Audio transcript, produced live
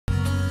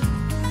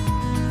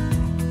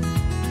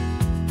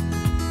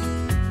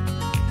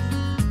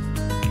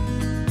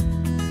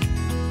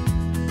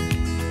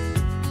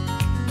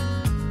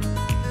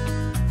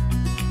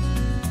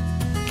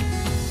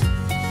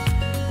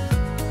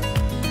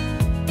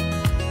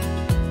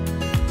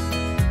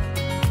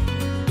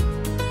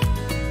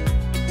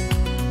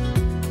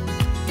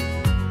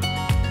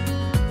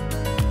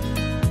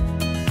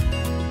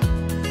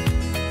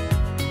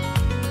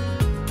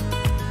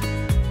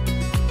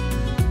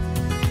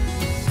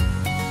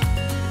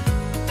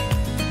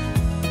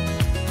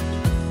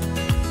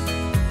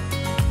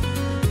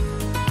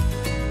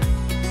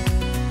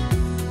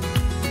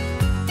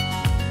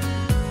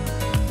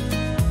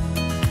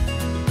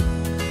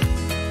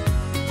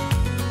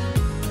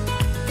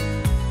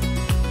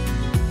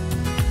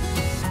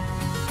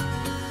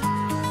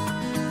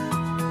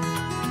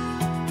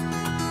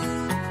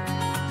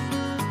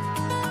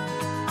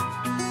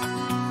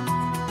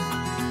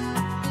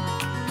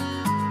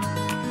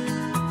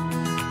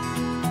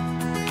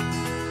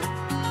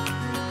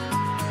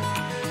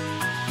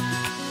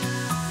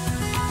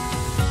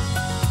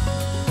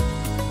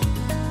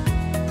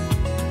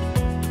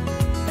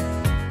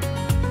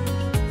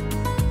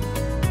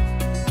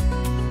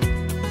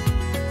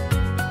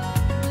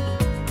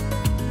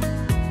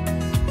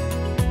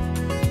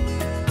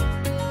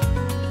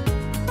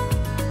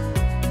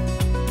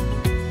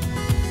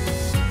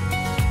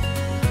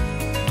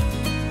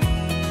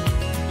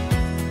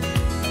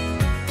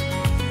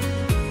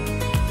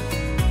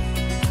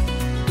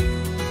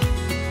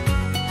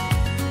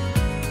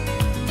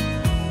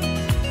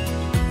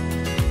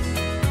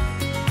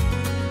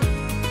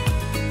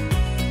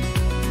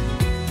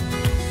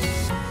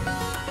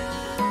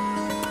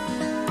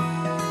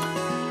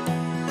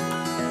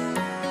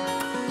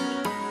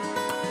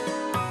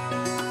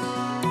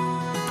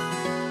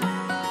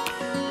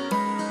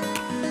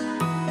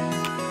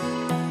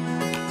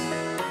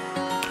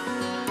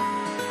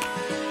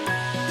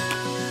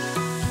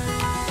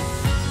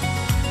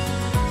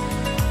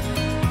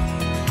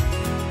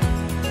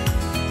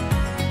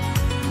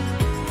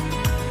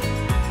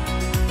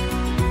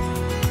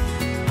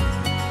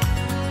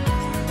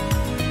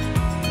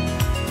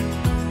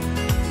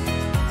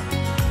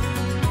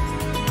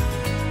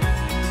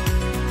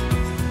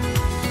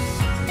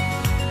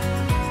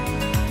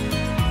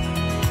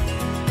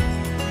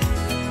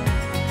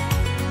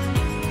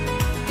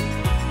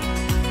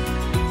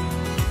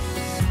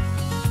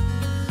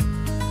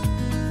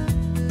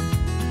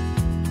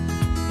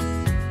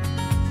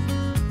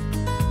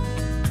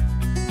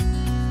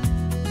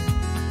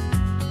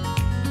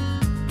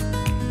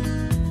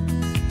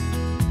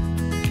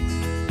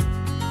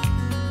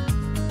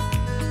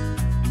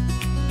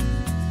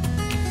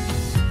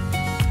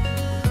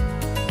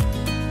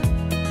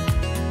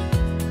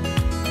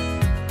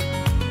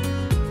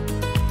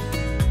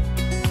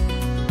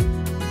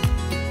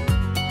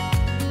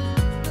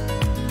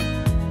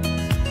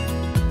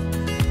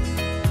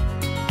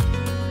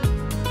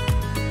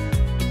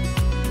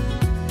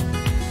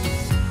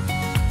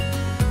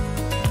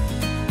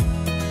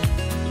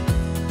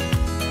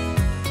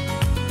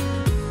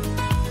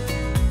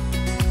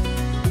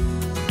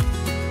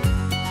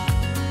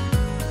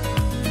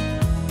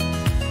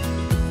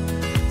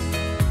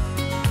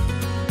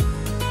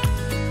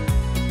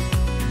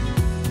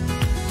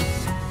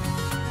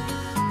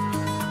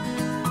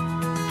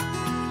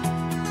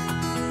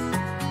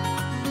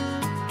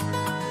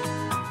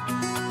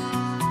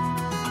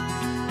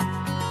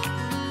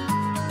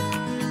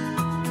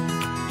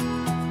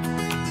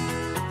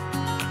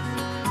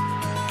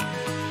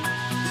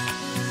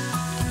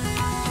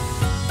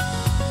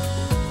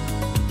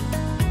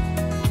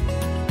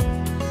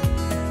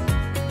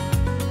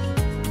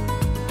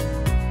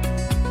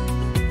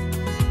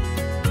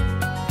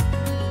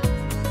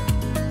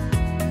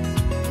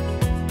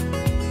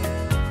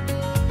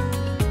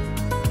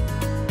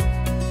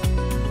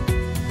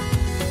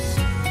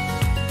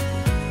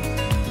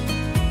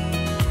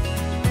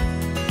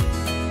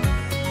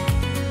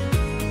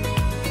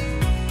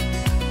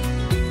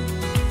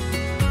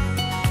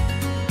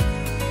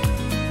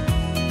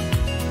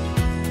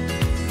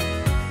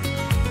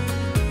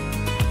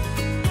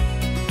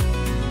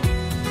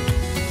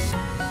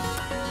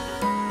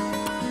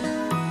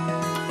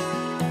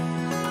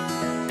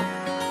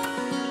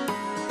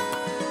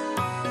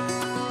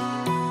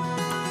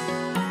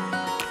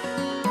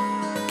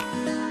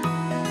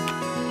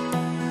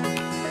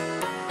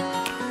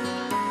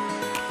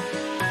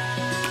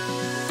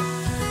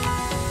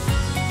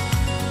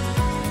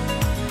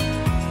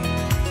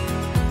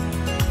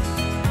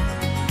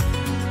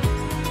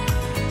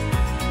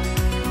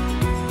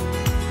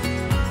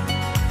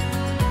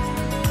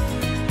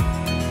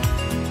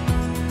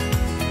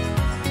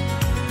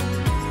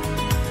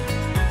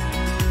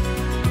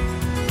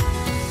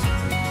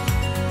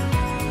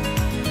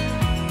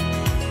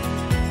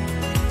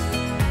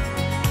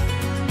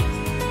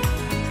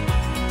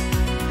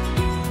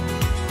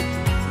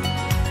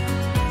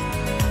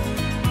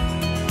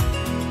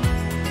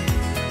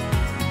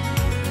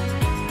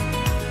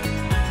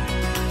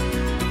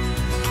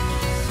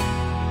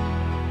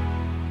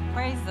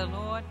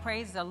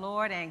Praise the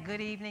Lord and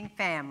good evening,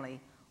 family.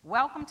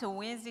 Welcome to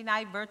Wednesday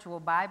night virtual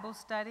Bible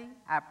study.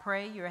 I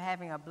pray you're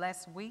having a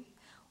blessed week.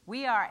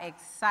 We are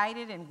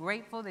excited and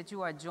grateful that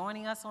you are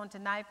joining us on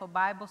tonight for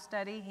Bible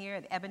study here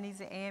at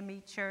Ebenezer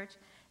AME Church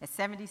at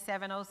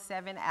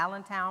 7707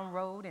 Allentown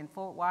Road in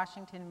Fort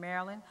Washington,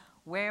 Maryland,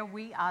 where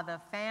we are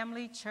the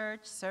family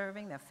church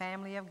serving the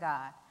family of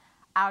God.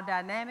 Our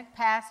dynamic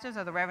pastors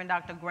are the Reverend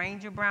Dr.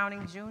 Granger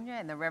Browning Jr.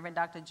 and the Reverend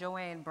Dr.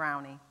 Joanne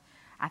Browning.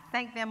 I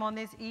thank them on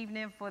this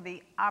evening for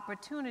the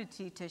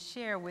opportunity to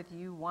share with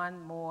you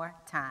one more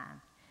time.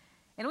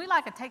 And we'd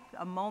like to take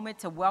a moment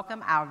to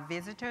welcome our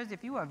visitors.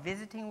 If you are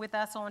visiting with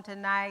us on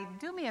tonight,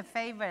 do me a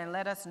favor and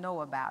let us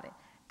know about it.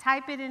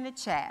 Type it in the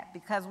chat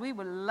because we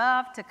would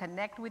love to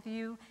connect with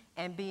you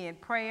and be in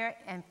prayer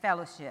and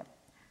fellowship.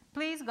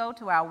 Please go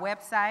to our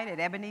website at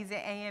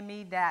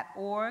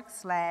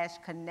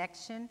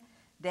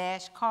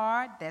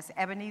ebenezeramE.org/connection-card. That's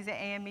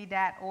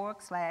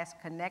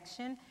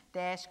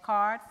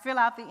ebenezeramE.org/connection-card. Fill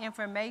out the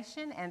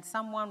information and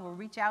someone will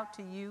reach out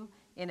to you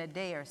in a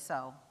day or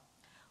so.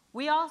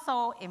 We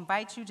also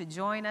invite you to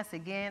join us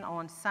again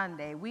on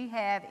Sunday. We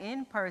have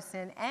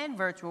in-person and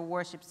virtual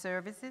worship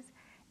services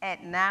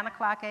at 9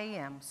 o'clock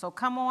a.m. So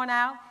come on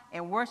out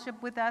and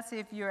worship with us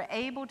if you're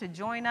able to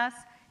join us.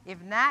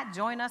 If not,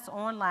 join us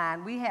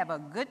online. We have a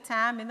good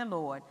time in the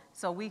Lord,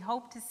 so we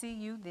hope to see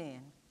you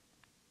then.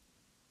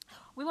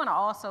 We want to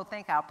also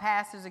thank our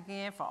pastors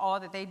again for all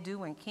that they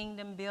do in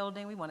kingdom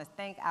building. We want to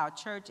thank our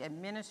church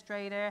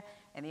administrator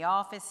and the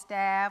office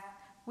staff.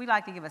 We'd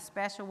like to give a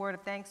special word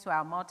of thanks to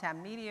our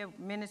multimedia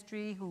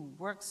ministry who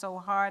works so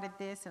hard at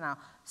this, and our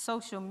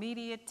social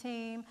media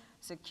team,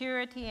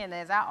 security, and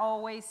as I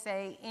always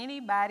say,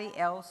 anybody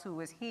else who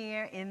is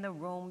here in the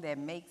room that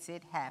makes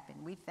it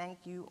happen. We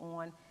thank you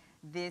on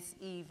this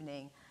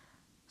evening.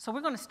 So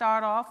we're going to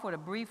start off with a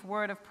brief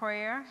word of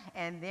prayer,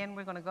 and then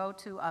we're going to go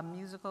to a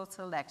musical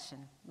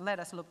selection. Let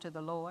us look to the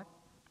Lord.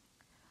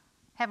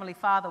 Heavenly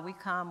Father, we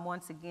come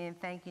once again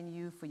thanking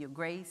you for your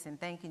grace and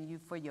thanking you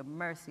for your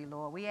mercy,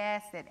 Lord. We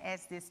ask that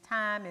at this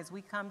time, as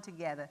we come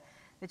together,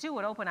 that you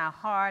would open our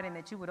heart and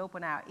that you would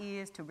open our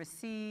ears to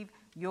receive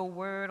your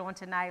word on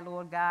tonight,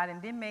 Lord God,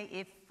 and then may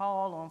it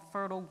fall on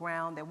fertile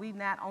ground, that we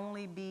not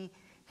only be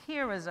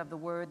hearers of the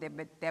word,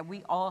 but that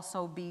we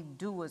also be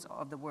doers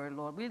of the word,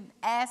 Lord. We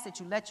ask that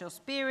you let your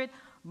spirit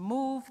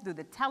move through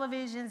the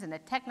televisions and the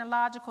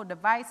technological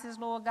devices,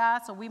 Lord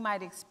God, so we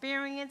might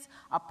experience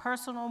a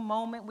personal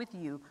moment with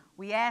you.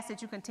 We ask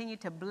that you continue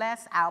to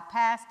bless our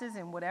pastors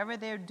and whatever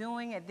they're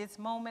doing at this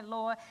moment,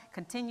 Lord.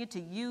 Continue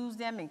to use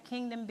them in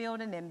kingdom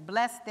building and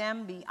bless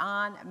them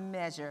beyond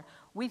measure.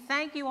 We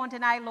thank you on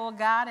tonight, Lord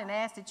God, and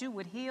ask that you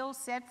would heal,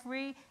 set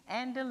free,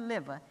 and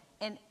deliver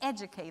and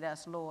educate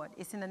us, Lord.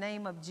 It's in the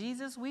name of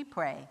Jesus we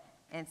pray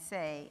and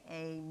say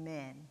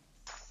amen.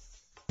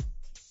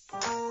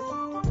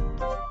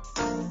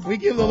 We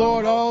give the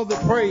Lord all the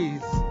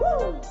praise,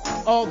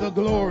 all the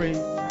glory.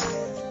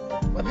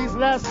 But these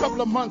last couple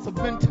of months have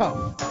been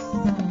tough.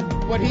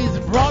 But he's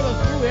brought us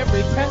through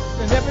every test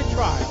and every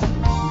trial.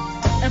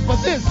 And for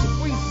this,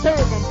 we serve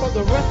him for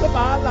the rest of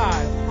our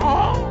lives.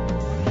 All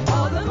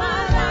of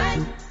my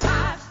life,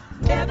 I've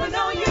never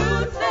known you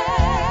to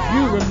fail.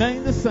 You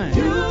remain the same.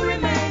 You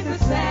remain the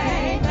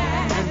same.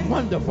 And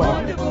wonderful.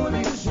 Wonderful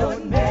is your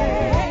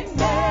name.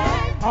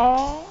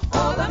 All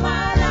of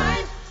my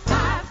life,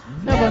 I've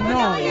never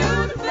known you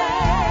to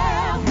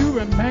fail. You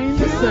remain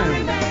the same. You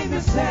remain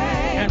the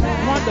same. And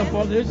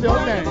wonderful is your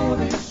name.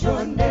 Wonderful is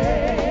your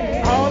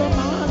name. All of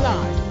my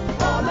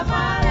life. All of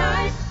my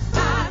life,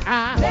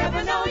 I've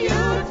never known you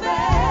to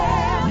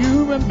fail.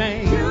 You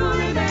remain. You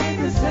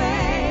remain the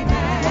same.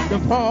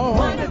 Wonderful.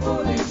 Wonderful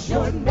is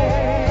your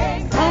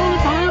name. All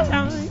of my life.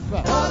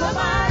 All of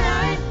my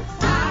life,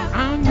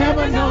 I've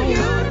never known you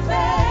to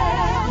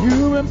fail.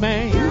 You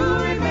remain.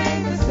 You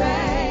remain the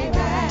same.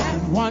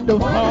 Wonderful.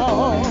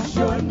 Wonderful is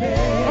your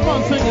name. Come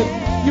on, sing it.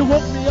 You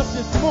woke me up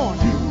this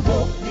morning. You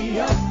woke me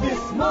up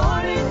this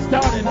morning.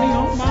 Started me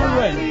on my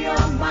way.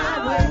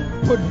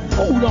 Put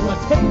food on my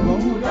table.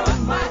 Food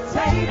on my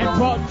table. And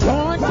brought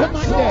joy to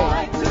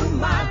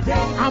my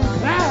day. I'm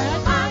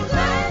glad.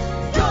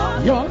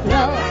 Your love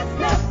has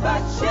never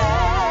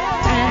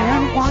changed.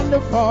 And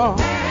wonderful.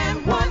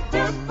 And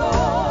wonderful.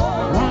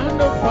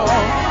 Wonderful.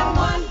 And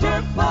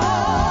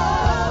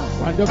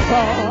wonderful. Wonderful.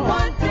 And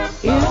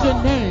wonderful is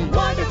your name.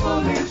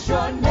 Wonderful is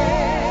your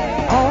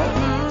name. All of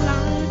my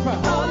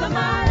life. All of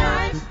my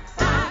life,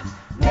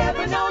 I've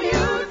never known you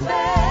to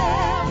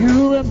fail.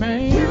 You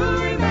remain. You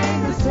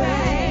remain the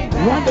same.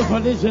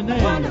 Wonderful is your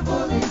name.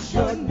 Wonderful is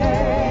your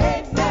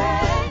name.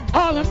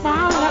 All of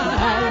my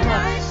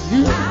life.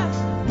 You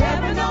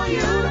never know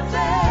you to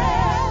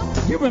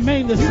fail. You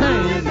remain the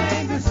same. You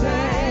remain the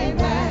same.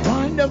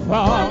 Wonderful.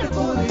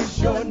 Wonderful is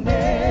your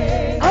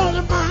name. All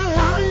of my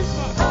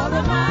life. All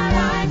of my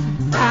life.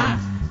 I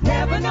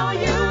never know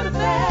you to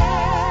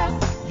fail.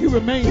 You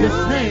remain the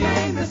same.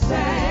 Remain the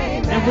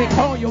same. And we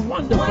call you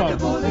wonderful.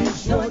 Wonderful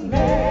is your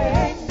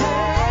name.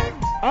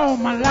 All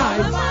my life.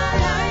 All of my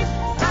life.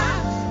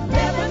 I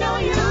never know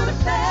you to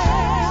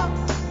fail.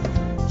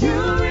 You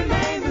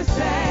remain the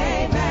same.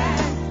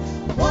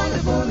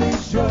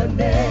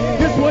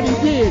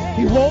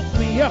 You woke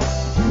me up.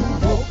 You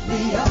woke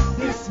me up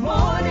this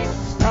morning.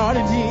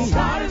 Started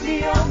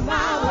me on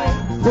my way.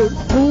 Put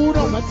food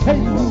on my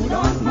table. Food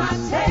on my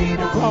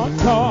table. Brought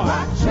joy.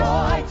 Brought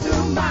joy to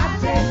my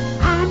day.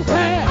 I'm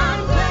glad.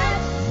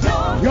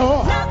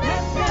 Your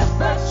nothing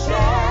ever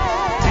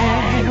changed.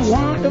 And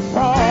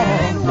wonderful.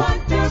 And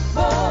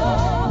wonderful.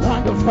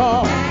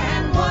 Wonderful.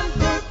 And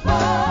wonderful.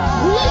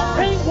 We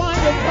sing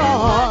wonderful.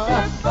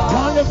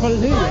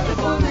 Wonderfully.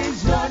 Wonderful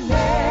is your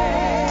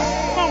name.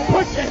 Come on,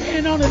 put your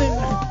hand on it.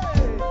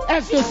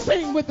 As you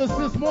sing with us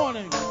this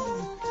morning,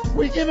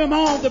 we give him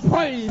all the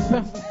praise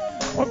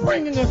for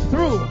bringing us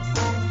through,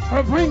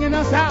 for bringing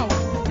us out,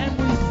 and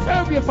we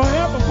serve you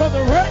forever for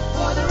the rest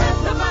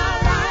of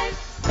my life.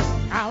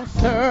 I'll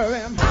serve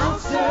him. I'll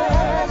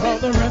serve for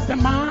the rest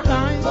of my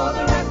life. For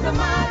the rest of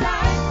my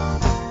life.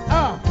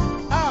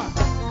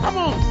 Come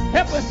on,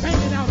 help us sing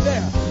it out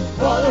there.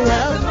 For the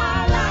rest of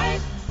my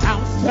life.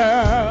 I'll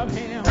serve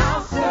him.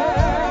 I'll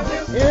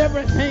serve him.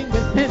 Everything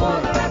within me.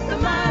 For the rest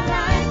of my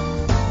life.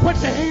 Put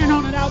your hand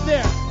on it out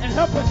there and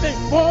help us sing.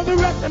 For the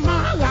rest of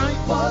my life.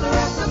 For the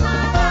rest of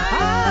my life.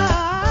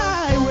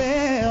 I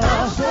will.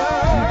 I'll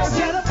serve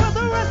him. For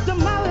the rest of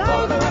my life.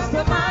 For the rest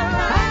of my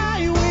life.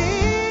 I will.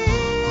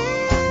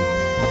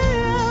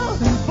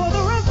 For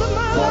the rest of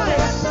my For life. the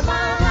rest of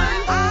my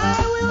life. I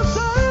will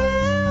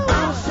serve.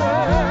 I'll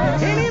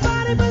serve.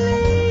 Anybody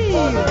believe?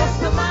 For the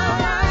rest of my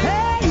life.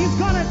 Hey, he's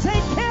gonna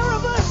take care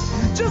of us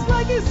just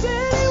like he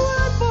said he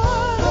would,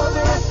 boy. For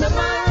the rest of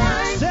my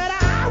life. Said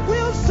I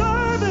will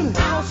serve him.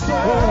 I'll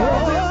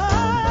serve him.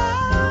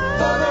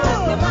 For the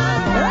rest of my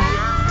life.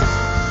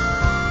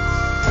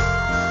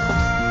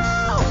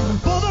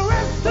 For the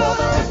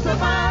rest of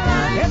my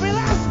life. Every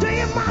last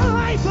day of my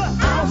life.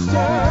 I'll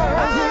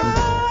serve him.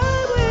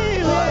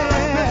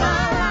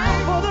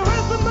 For the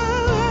rest of my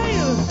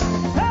life.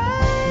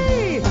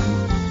 Hey,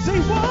 say,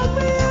 woke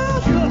me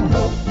up. You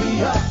woke me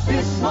up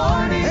this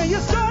morning. And you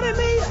started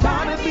me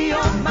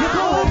on my you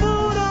put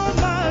food on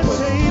my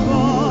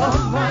table.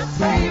 On my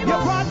table. You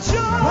brought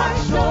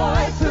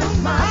joy to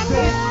my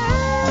day.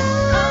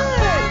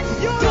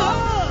 Your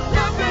love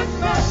Nothing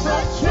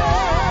ever changed.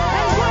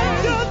 and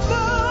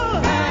wonderful.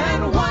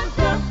 And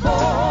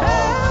wonderful.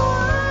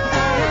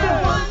 And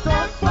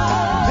wonderful.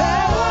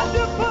 And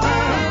wonderful.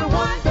 And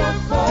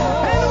wonderful.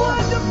 And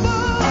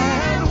wonderful.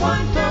 And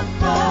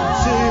wonderful.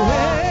 Say,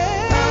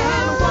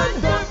 And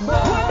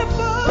wonderful.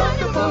 wonderful.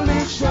 Wonderful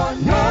is your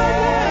name.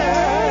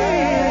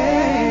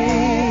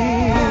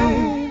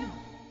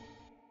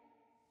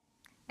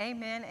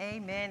 Amen,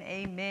 amen,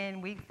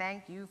 amen. We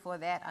thank you for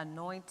that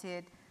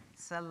anointed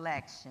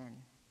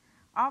selection.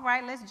 All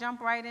right, let's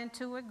jump right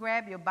into it.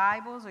 Grab your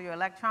Bibles or your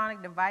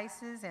electronic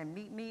devices and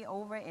meet me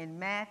over in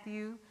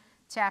Matthew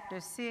chapter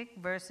 6,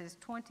 verses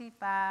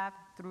 25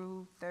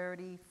 through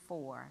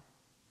 34.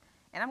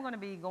 And I'm going to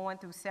be going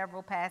through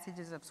several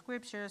passages of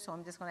scripture, so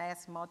I'm just going to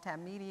ask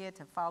multimedia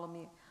to follow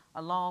me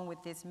along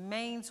with this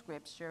main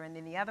scripture, and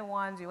then the other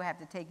ones you'll have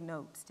to take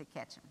notes to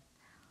catch them.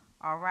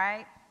 All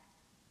right?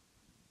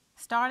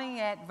 Starting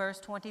at verse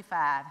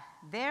 25,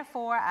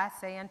 therefore I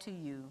say unto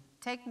you,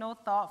 take no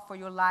thought for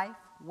your life,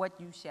 what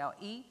you shall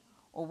eat,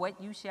 or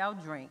what you shall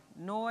drink,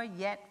 nor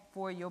yet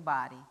for your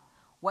body,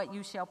 what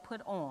you shall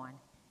put on.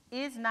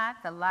 Is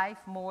not the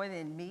life more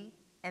than meat,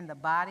 and the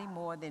body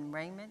more than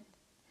raiment?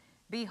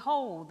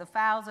 Behold the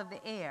fowls of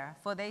the air,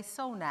 for they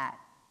sow not,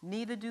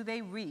 neither do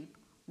they reap,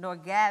 nor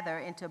gather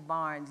into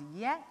barns,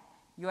 yet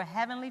your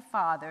heavenly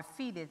Father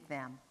feedeth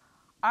them.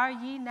 Are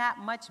ye not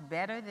much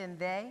better than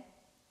they?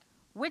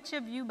 Which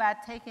of you by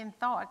taking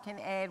thought can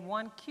add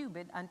 1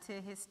 cubit unto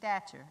his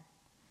stature?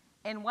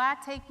 And why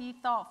take ye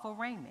thought for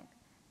raiment?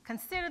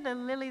 Consider the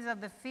lilies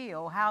of the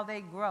field, how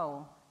they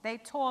grow. They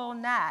toil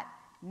not,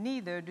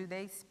 neither do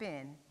they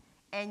spin.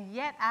 And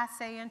yet I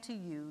say unto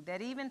you that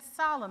even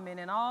Solomon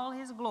in all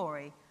his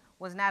glory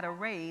was not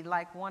arrayed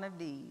like one of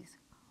these.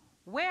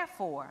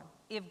 Wherefore,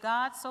 if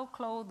God so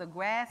clothe the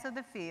grass of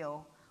the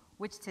field,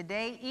 which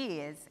today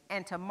is,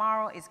 and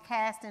tomorrow is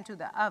cast into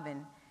the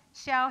oven,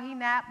 shall he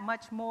not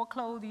much more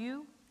clothe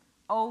you,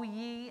 O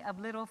ye of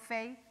little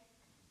faith?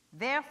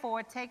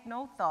 Therefore take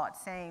no thought,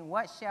 saying,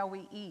 what shall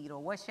we eat, or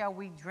what shall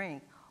we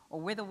drink, or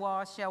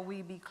whitherward shall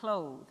we be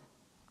clothed?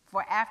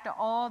 For after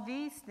all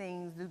these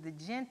things do the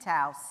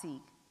Gentiles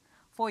seek.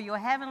 For your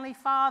heavenly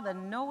Father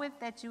knoweth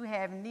that you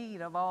have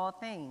need of all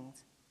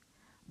things.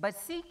 But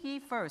seek ye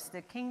first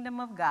the kingdom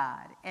of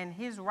God and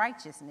his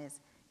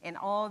righteousness, and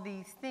all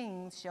these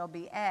things shall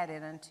be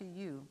added unto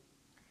you.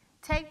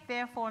 Take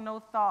therefore no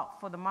thought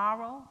for the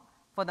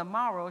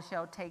morrow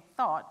shall take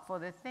thought for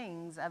the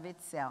things of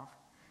itself.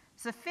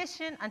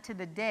 Sufficient unto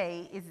the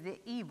day is the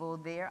evil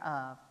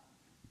thereof.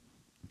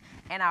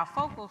 And our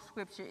focal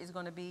scripture is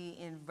going to be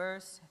in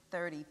verse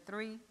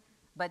 33.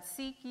 But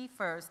seek ye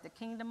first the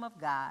kingdom of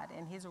God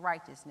and his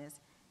righteousness,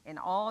 and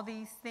all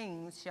these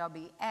things shall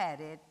be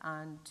added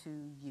unto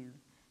you.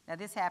 Now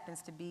this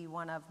happens to be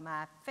one of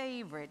my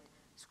favorite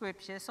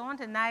scriptures. So on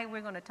tonight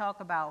we're going to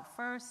talk about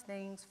first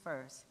things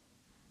first.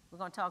 We're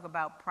going to talk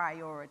about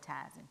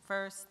prioritizing.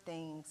 First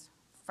things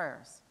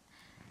first.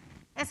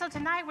 And so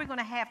tonight we're going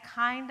to have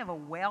kind of a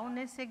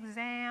wellness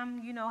exam.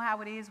 You know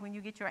how it is when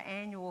you get your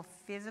annual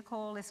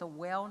physical. It's a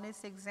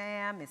wellness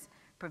exam. It's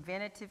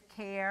preventative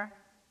care.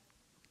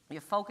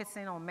 You're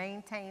focusing on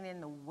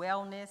maintaining the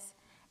wellness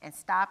and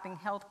stopping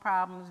health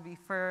problems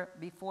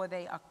before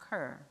they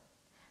occur.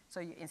 So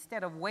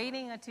instead of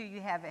waiting until you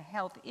have a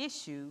health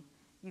issue,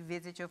 you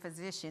visit your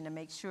physician to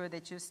make sure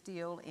that you're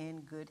still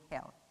in good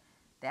health.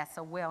 That's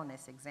a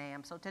wellness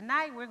exam. So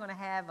tonight we're going to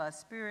have a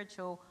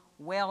spiritual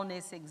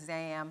wellness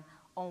exam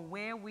on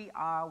where we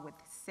are with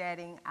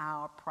setting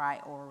our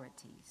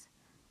priorities,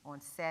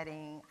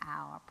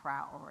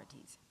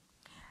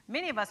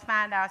 Many of us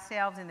find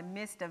ourselves in the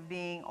midst of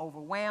being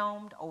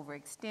overwhelmed,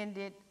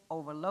 overextended,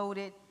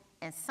 overloaded,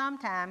 and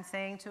sometimes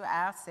saying to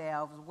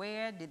ourselves,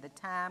 where did the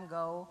time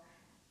go?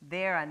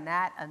 There are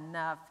not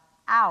enough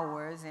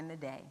hours in the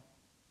day.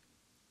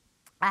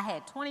 I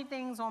had 20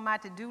 things on my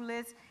to-do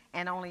list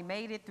and only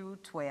made it through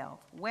 12.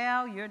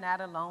 Well, you're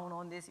not alone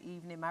on this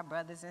evening, my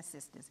brothers and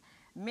sisters.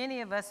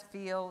 Many of us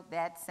feel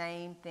that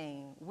same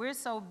thing. We're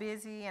so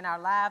busy and our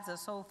lives are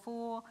so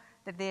full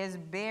that there's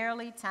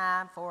barely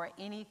time for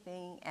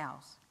anything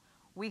else.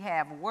 We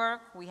have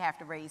work, we have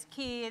to raise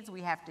kids,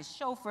 we have to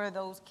chauffeur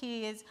those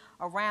kids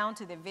around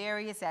to the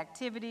various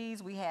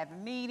activities, we have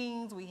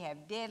meetings, we have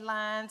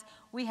deadlines,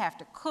 we have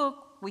to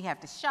cook, we have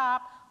to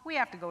shop, we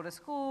have to go to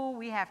school,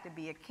 we have to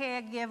be a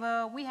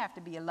caregiver, we have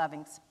to be a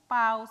loving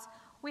spouse,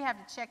 we have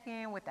to check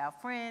in with our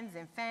friends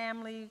and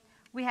family,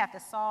 we have to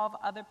solve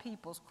other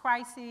people's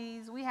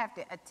crises, we have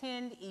to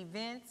attend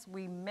events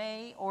we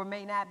may or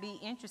may not be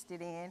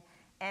interested in,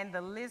 and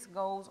the list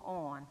goes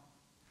on.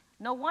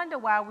 No wonder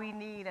why we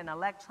need an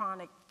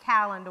electronic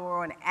calendar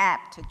or an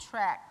app to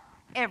track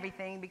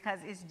everything,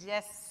 because it's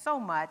just so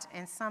much,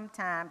 and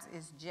sometimes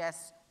it's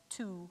just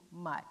too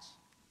much.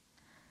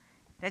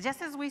 Now,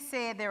 just as we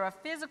said, there are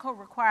physical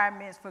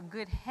requirements for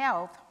good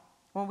health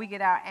when we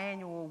get our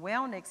annual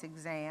wellness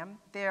exam.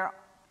 There are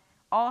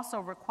also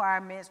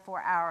requirements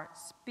for our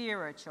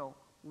spiritual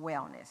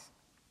wellness.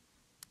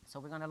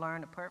 So we're going to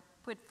learn to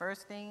put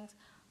first things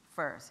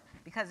first.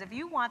 Because if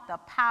you want the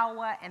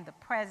power and the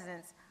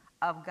presence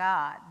of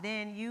God,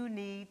 then you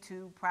need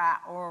to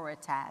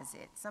prioritize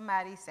it.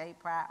 Somebody say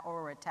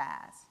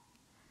prioritize.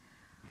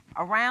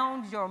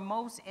 Around your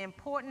most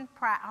important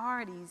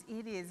priorities,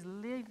 it is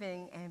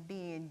living and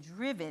being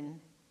driven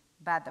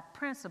by the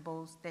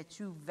principles that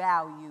you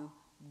value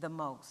the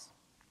most.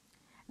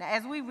 Now,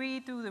 as we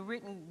read through the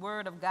written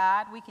word of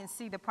God, we can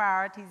see the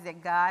priorities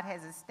that God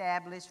has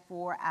established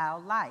for our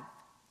life.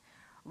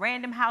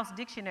 Random House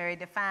Dictionary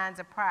defines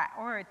a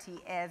priority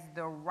as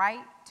the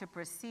right to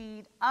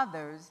precede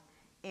others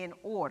in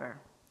order,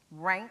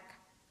 rank,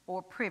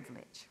 or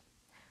privilege.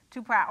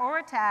 To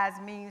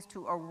prioritize means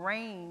to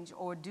arrange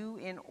or do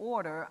in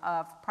order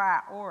of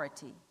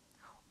priority,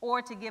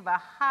 or to give a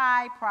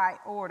high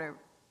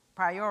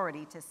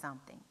priority to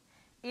something.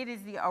 It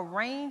is the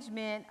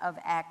arrangement of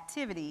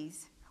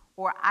activities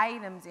or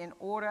items in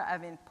order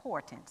of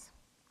importance.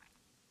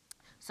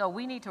 So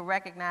we need to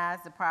recognize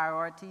the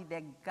priority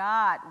that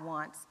God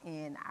wants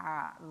in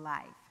our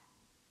life.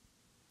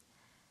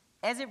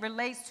 As it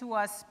relates to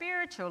us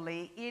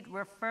spiritually, it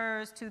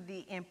refers to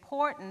the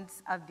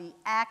importance of the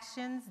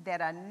actions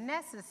that are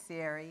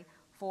necessary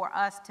for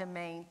us to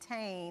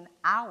maintain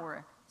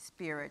our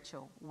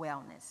spiritual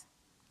wellness.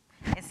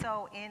 And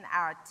so in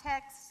our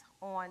text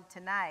on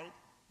tonight,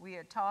 we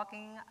are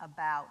talking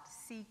about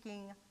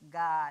seeking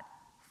God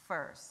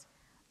first.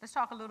 Let's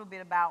talk a little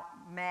bit about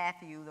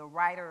Matthew, the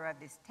writer of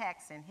this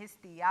text, and his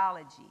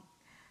theology.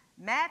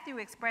 Matthew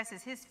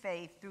expresses his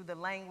faith through the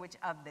language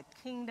of the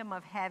kingdom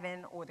of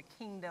heaven or the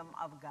kingdom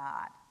of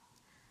God.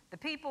 The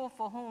people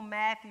for whom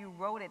Matthew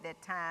wrote at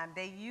that time,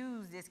 they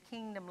used this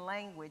kingdom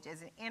language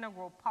as an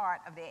integral part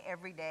of their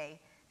everyday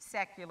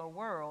secular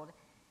world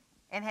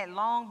and had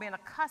long been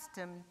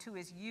accustomed to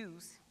its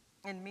use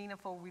in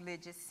meaningful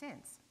religious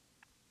sense.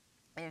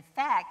 In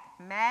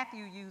fact,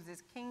 Matthew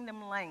uses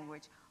kingdom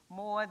language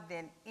more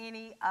than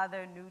any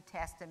other New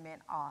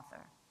Testament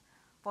author.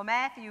 For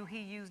Matthew, he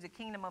used the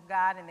kingdom of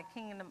God and the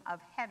kingdom of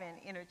heaven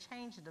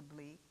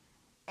interchangeably,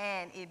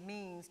 and it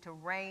means to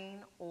reign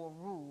or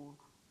rule,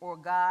 or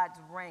God's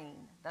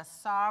reign, the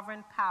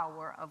sovereign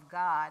power of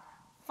God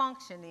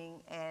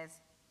functioning as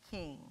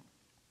king.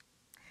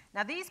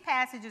 Now, these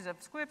passages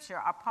of Scripture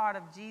are part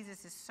of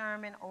Jesus'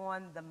 Sermon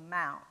on the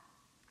Mount.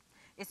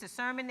 It's a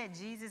sermon that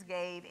Jesus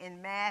gave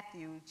in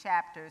Matthew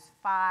chapters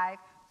 5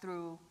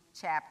 through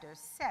chapter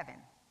 7.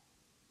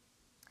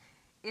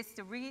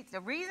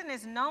 The reason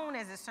it's known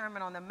as the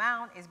Sermon on the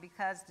Mount is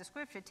because the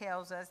Scripture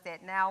tells us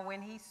that now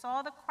when he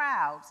saw the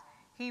crowds,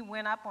 he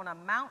went up on a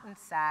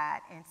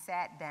mountainside and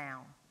sat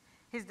down.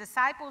 His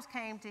disciples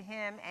came to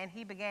him and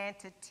he began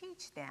to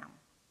teach them.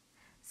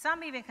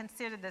 Some even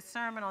consider the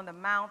Sermon on the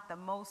Mount the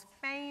most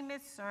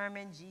famous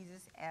sermon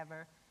Jesus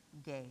ever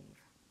gave.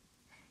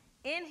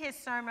 In his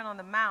Sermon on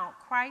the Mount,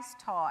 Christ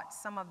taught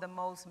some of the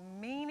most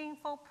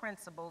meaningful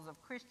principles of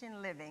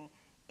Christian living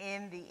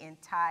in the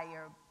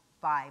entire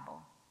Bible.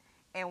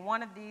 And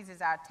one of these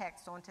is our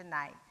text on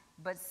tonight.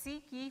 But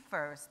seek ye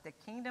first the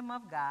kingdom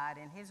of God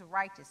and his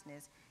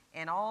righteousness,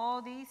 and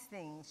all these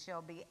things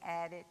shall be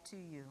added to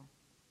you.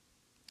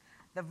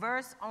 The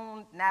verse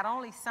not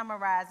only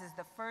summarizes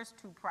the first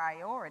two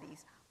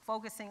priorities,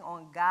 focusing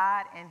on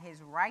God and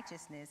his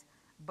righteousness,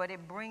 but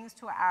it brings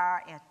to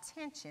our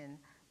attention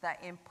the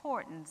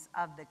importance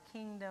of the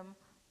kingdom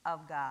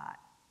of God.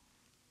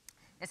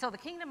 And so the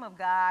kingdom of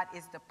God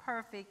is the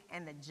perfect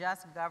and the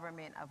just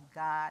government of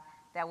God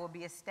that will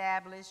be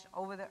established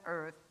over the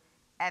earth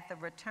at the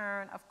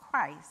return of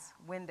Christ,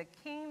 when the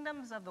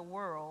kingdoms of the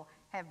world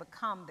have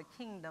become the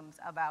kingdoms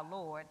of our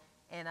Lord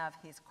and of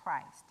his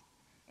Christ.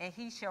 And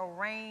he shall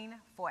reign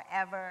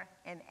forever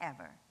and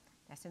ever.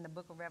 That's in the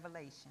book of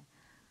Revelation.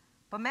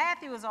 But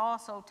Matthew is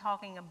also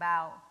talking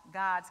about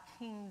God's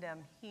kingdom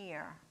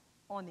here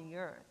on the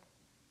earth,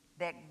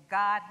 that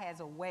God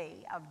has a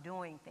way of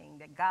doing things,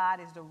 that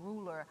God is the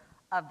ruler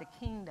of the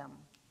kingdom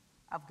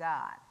of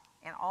God.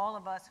 And all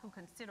of us who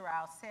consider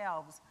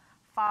ourselves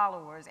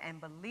followers and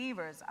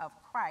believers of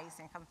Christ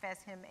and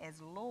confess him as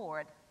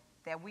Lord,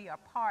 that we are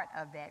part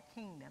of that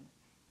kingdom.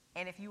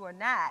 And if you are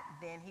not,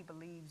 then he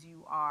believes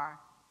you are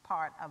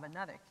part of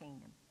another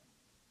kingdom.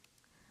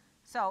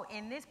 So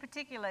in this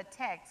particular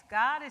text,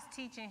 God is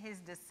teaching his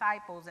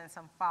disciples and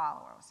some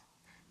followers.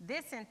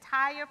 This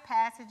entire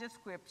passage of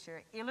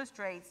scripture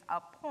illustrates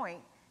a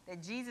point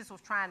that Jesus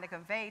was trying to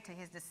convey to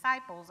his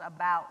disciples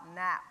about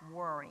not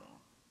worrying.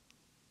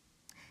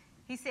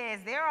 He says,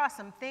 there are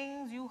some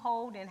things you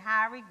hold in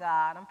high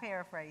regard, I'm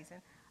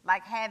paraphrasing,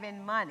 like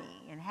having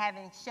money and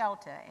having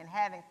shelter and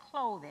having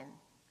clothing.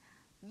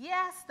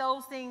 Yes,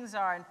 those things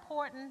are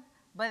important,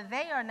 but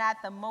they are not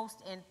the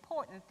most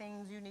important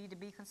things you need to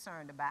be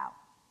concerned about.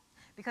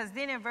 Because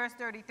then in verse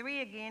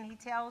 33 again, he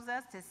tells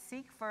us to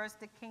seek first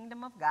the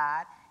kingdom of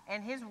God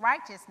and his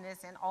righteousness,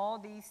 and all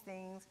these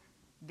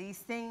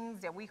things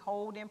that we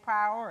hold in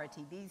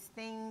priority, these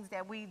things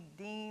that we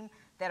deem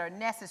that are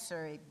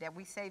necessary, that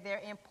we say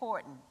they're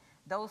important,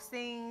 those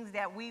things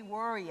that we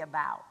worry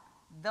about,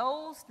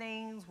 those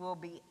things will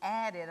be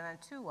added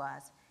unto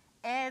us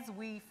as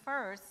we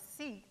first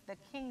seek the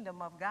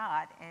kingdom of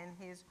God and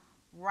his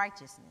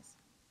righteousness.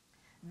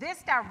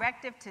 This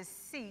directive to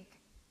seek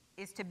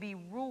is to be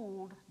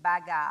ruled by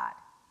God.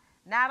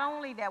 Not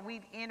only that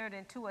we've entered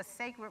into a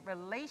sacred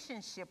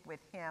relationship with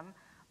him,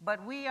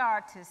 but we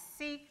are to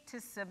seek to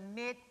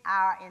submit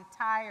our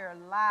entire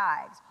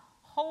lives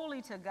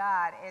wholly to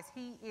God as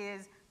he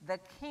is the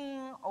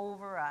king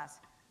over us,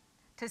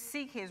 to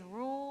seek his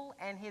rule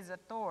and his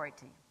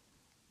authority.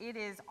 It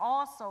is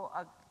also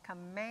a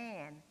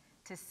command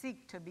to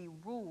seek to be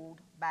ruled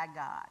by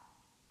God.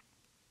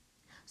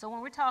 So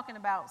when we're talking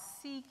about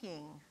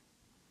seeking,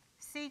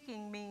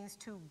 seeking means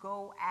to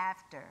go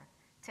after,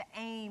 to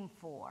aim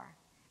for.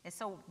 And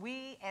so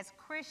we as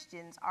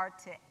Christians are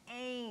to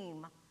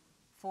aim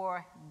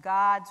for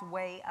God's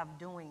way of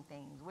doing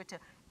things. We're to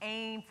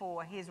aim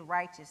for his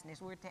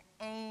righteousness. We're to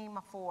aim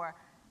for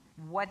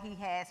what he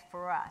has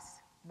for us,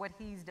 what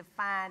he's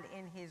defined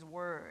in his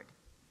word.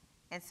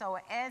 And so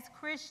as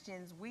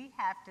Christians, we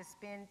have to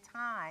spend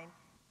time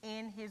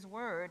in his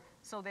word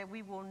so that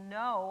we will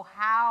know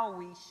how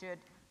we should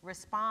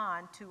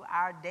respond to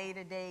our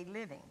day-to-day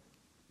living.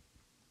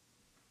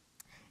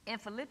 In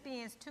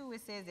Philippians 2,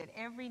 it says that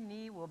every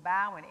knee will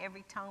bow and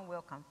every tongue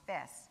will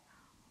confess.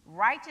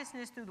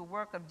 Righteousness through the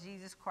work of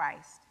Jesus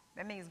Christ.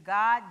 That means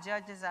God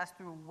judges us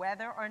through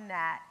whether or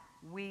not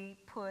we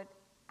put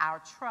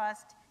our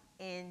trust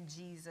in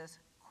Jesus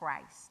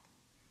Christ.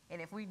 And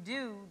if we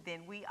do,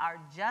 then we are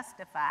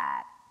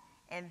justified,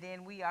 and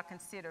then we are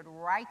considered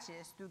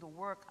righteous through the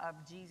work of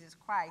Jesus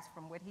Christ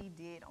from what he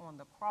did on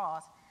the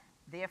cross.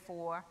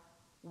 Therefore,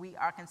 we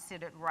are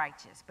considered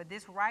righteous. But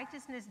this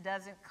righteousness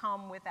doesn't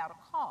come without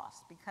a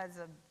cost because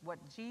of what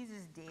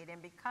Jesus did.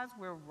 And because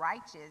we're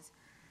righteous,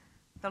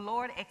 the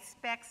Lord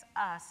expects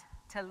us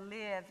to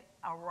live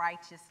a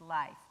righteous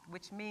life,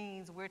 which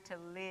means we're to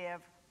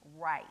live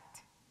right.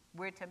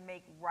 We're to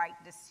make right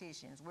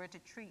decisions. We're to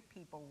treat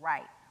people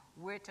right.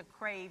 We're to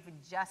crave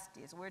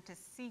justice. We're to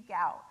seek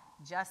out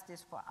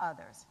justice for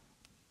others.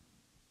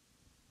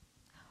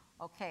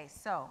 Okay,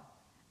 so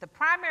the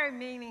primary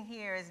meaning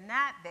here is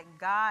not that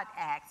God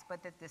acts,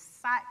 but that the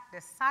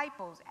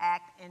disciples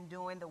act in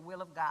doing the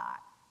will of God.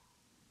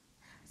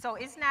 So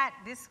it's not,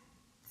 this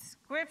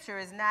scripture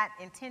is not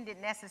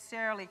intended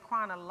necessarily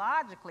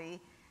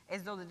chronologically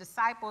as though the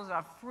disciples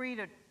are free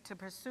to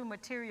pursue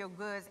material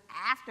goods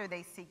after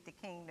they seek the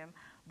kingdom,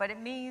 but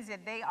it means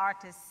that they are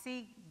to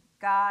seek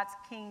God's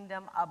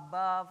kingdom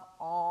above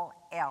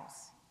all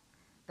else.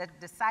 The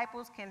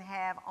disciples can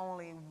have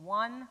only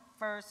one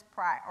first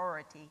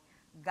priority: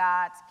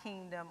 God's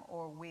kingdom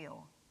or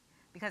will.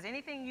 Because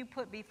anything you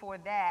put before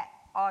that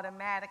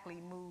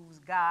automatically moves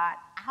God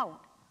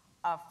out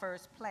of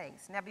first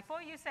place. Now,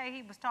 before you say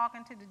he was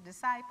talking to the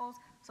disciples,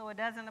 so it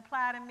doesn't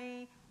apply to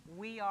me,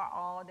 we are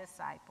all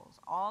disciples.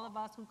 All of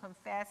us who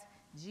confess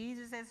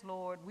Jesus as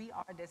Lord, we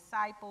are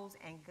disciples,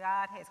 and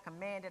God has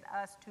commanded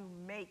us to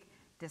make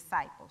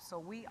disciples. So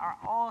we are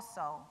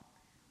also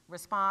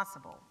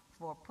responsible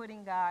for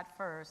putting God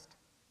first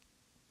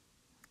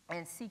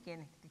and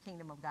seeking the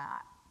kingdom of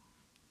God.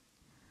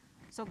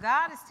 So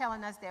God is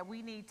telling us that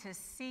we need to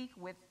seek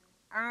with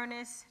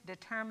earnest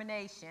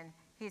determination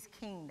his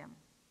kingdom.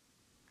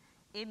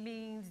 It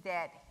means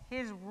that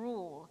his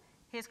rule,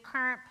 his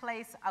current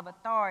place of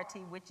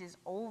authority, which is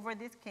over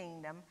this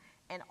kingdom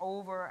and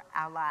over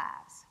our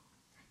lives.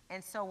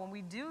 And so when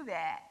we do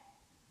that,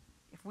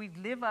 if we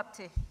live up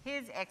to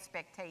his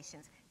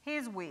expectations,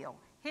 his will,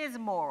 his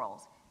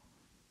morals,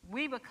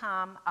 we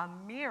become a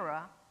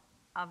mirror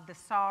of the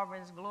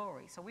sovereign's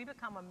glory. So we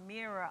become a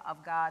mirror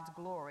of God's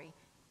glory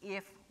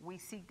if we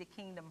seek the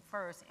kingdom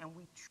first and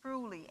we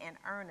truly and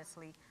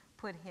earnestly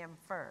put him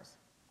first.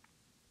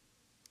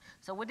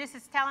 So what this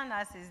is telling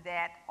us is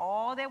that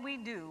all that we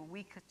do,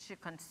 we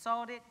should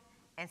consult it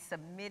and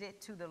submit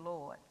it to the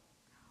Lord.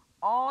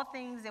 All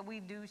things that we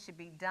do should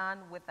be done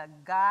with a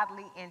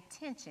godly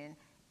intention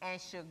and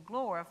should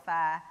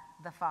glorify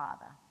the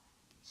Father.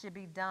 Should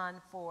be done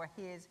for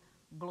his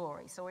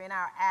glory. So in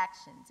our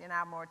actions, in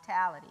our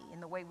mortality, in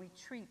the way we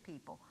treat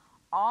people,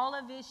 all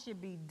of it should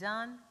be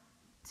done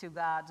to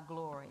God's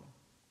glory.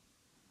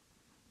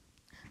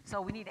 So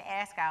we need to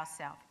ask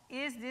ourselves,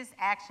 is this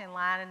action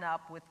lining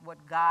up with what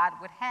God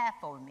would have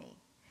for me?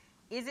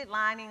 Is it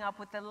lining up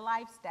with the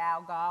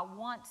lifestyle God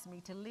wants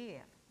me to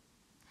live?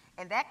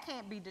 And that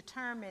can't be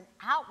determined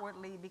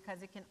outwardly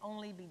because it can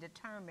only be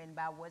determined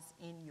by what's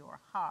in your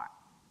heart.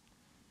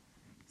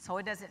 So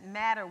it doesn't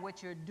matter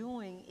what you're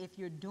doing if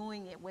you're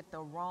doing it with the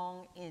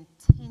wrong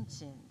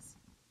intentions.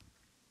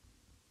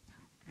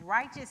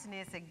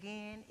 Righteousness,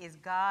 again, is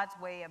God's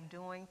way of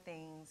doing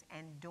things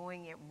and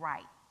doing it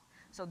right.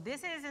 So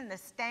this isn't the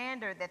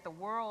standard that the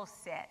world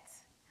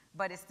sets,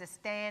 but it's the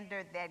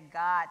standard that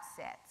God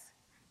sets.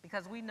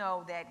 Because we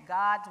know that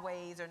God's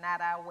ways are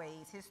not our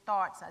ways. His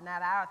thoughts are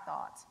not our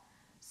thoughts.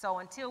 So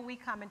until we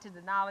come into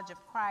the knowledge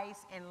of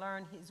Christ and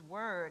learn his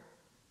word,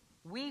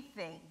 we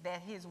think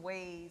that his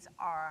ways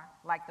are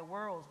like the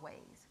world's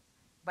ways.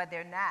 But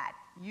they're not.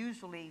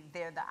 Usually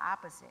they're the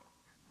opposite.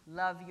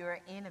 Love your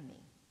enemy.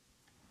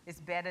 It's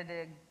better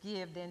to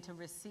give than to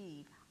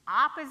receive.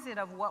 Opposite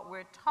of what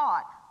we're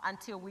taught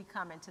until we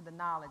come into the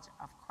knowledge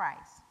of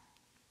Christ.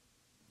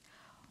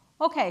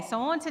 Okay, so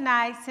on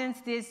tonight,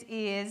 since this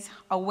is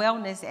a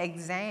wellness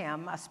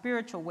exam, a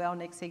spiritual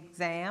wellness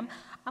exam,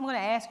 I'm going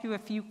to ask you a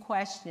few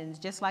questions,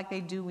 just like they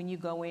do when you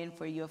go in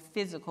for your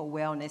physical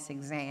wellness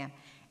exam.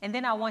 And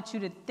then I want you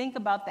to think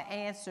about the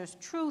answers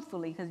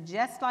truthfully, because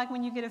just like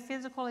when you get a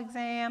physical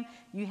exam,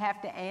 you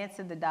have to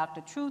answer the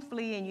doctor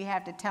truthfully and you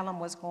have to tell him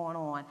what's going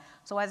on.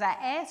 So as I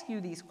ask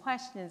you these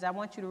questions, I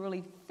want you to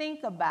really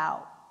think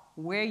about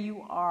where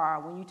you are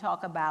when you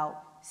talk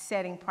about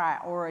setting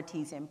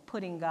priorities and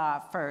putting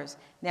God first.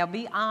 Now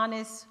be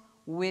honest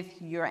with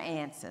your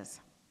answers.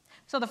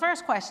 So the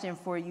first question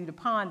for you to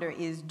ponder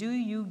is, do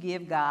you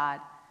give God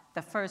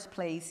the first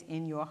place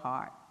in your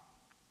heart?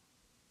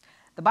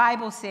 The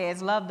Bible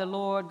says, love the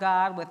Lord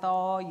God with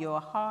all your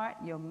heart,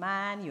 your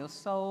mind, your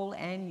soul,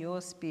 and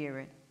your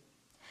spirit.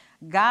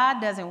 God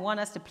doesn't want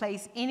us to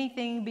place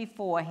anything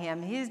before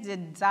him. His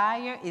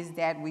desire is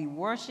that we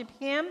worship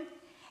him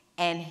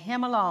and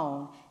him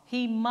alone.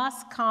 He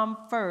must come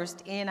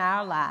first in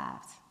our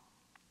lives.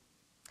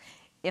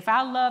 If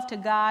our love to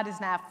God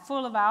is not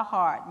full of our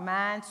heart,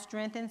 mind,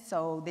 strength, and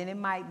soul, then it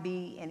might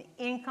be an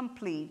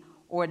incomplete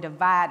or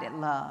divided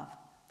love.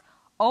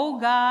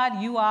 Oh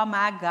God, you are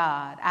my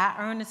God. I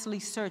earnestly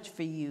search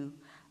for you.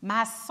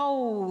 My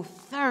soul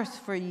thirsts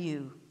for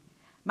you.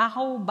 My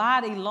whole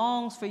body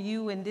longs for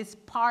you in this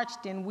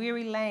parched and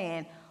weary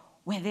land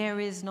where there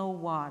is no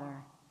water.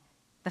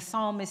 The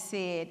psalmist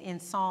said in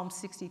Psalm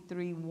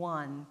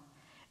 63:1,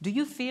 do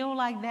you feel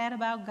like that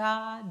about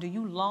God? Do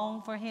you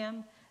long for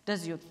him?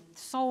 Does your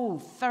soul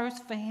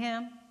thirst for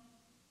him?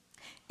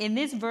 In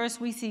this verse,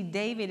 we see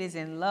David is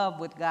in love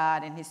with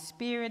God in his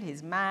spirit,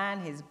 his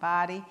mind, his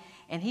body,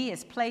 and he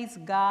has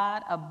placed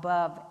God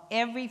above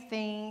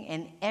everything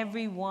and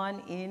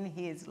everyone in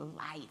his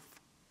life.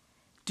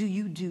 Do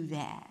you do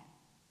that?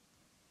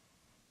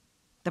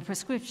 The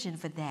prescription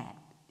for that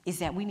is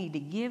that we need to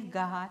give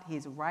God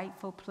his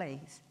rightful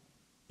place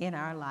in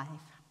our life.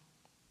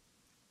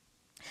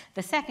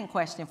 The second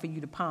question for you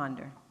to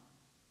ponder,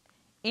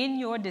 in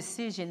your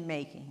decision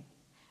making,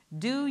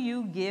 do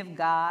you give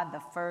God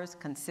the first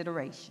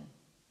consideration?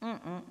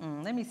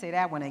 Let me say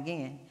that one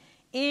again.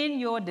 In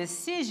your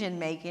decision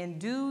making,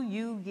 do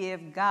you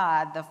give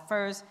God the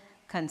first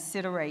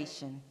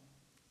consideration?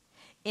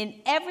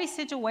 In every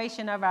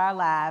situation of our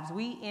lives,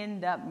 we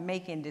end up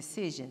making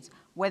decisions,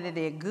 whether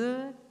they're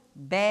good,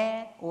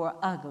 bad, or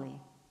ugly.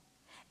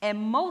 And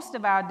most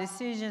of our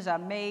decisions are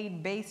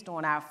made based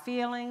on our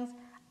feelings,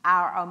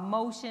 our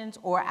emotions,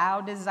 or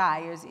our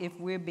desires, if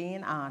we're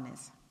being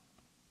honest.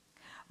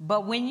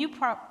 But when you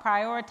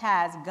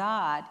prioritize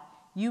God,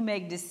 you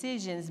make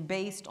decisions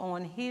based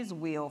on his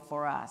will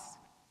for us.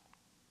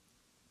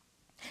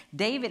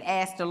 David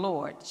asked the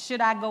Lord, should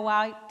I go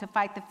out to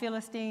fight the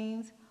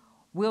Philistines?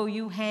 Will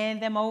you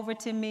hand them over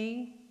to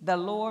me? The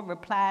Lord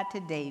replied to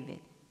David,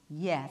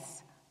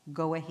 yes,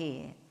 go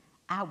ahead.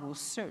 I will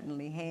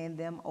certainly hand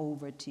them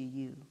over to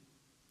you.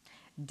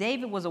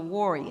 David was a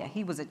warrior.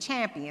 He was a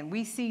champion.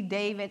 We see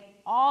David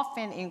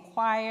often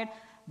inquired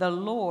the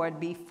Lord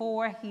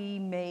before he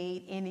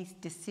made any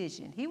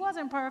decision. He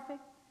wasn't perfect.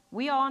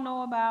 We all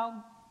know about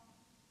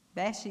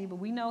Bathsheba.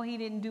 We know he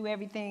didn't do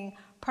everything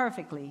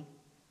perfectly.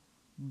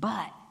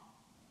 But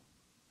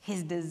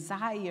his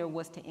desire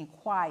was to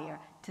inquire,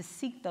 to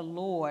seek the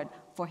Lord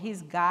for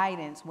his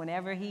guidance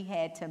whenever he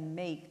had to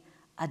make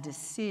a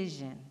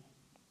decision.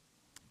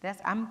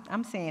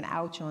 I'm saying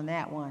ouch on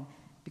that one,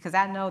 because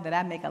I know that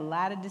I make a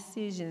lot of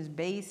decisions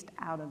based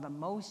out of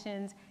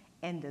emotions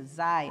and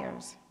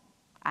desires.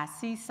 I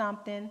see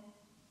something,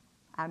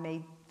 I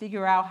may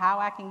figure out how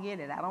I can get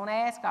it. I don't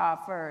ask God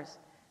first,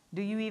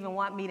 do you even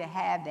want me to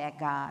have that,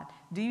 God?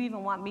 Do you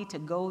even want me to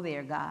go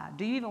there, God?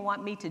 Do you even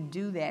want me to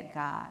do that,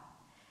 God?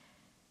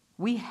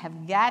 We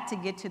have got to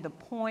get to the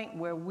point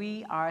where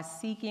we are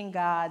seeking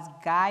God's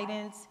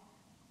guidance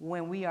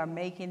when we are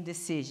making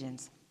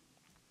decisions.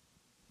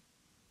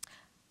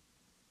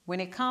 When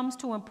it comes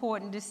to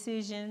important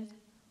decisions,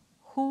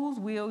 whose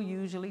will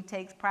usually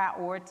takes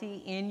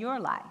priority in your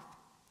life?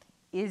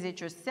 Is it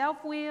your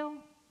self-will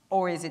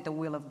or is it the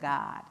will of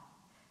God?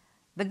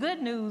 The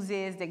good news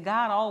is that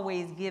God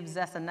always gives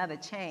us another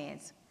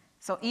chance.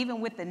 So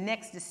even with the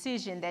next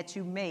decision that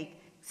you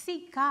make,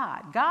 seek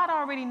God. God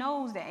already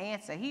knows the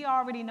answer. He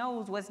already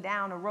knows what's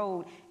down the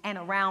road and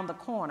around the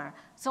corner.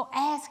 So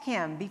ask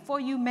him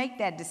before you make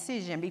that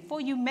decision, before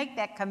you make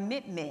that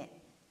commitment.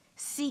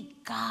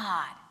 Seek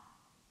God.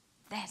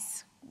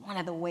 That's one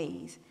of the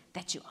ways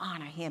that you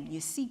honor him.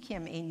 You seek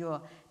him in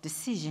your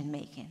decision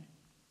making.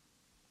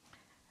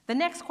 The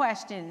next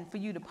question for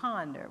you to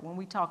ponder when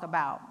we talk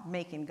about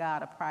making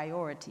God a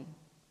priority,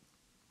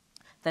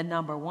 the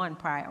number one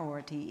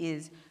priority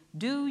is,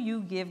 do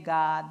you give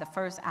God the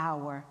first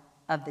hour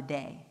of the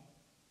day?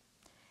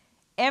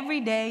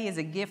 Every day is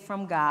a gift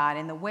from God,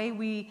 and the way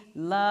we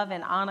love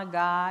and honor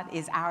God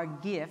is our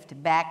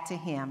gift back to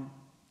him.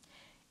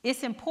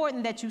 It's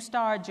important that you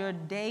start your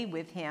day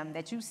with him,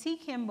 that you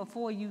seek him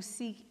before you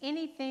seek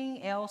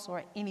anything else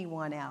or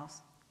anyone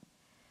else.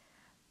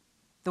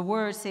 The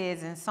word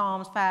says in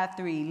Psalms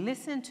 5:3,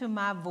 listen to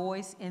my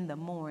voice in the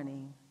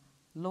morning.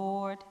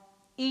 Lord,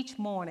 each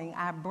morning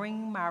I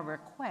bring my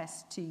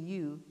request to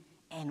you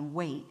and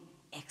wait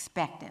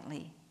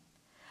expectantly.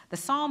 The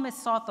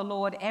psalmist sought the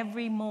Lord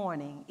every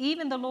morning.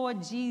 Even the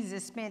Lord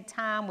Jesus spent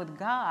time with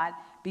God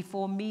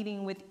before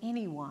meeting with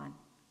anyone.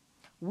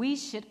 We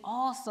should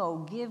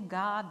also give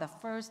God the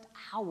first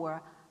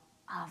hour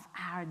of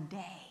our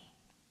day.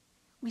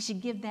 We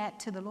should give that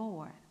to the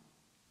Lord.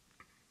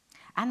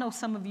 I know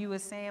some of you are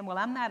saying, well,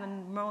 I'm not a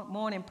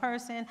morning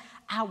person.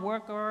 I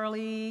work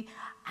early.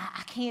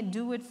 I can't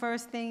do it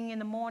first thing in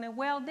the morning.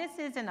 Well, this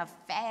isn't a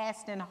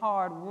fast and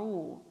hard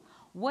rule.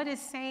 What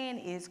it's saying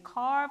is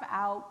carve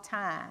out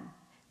time.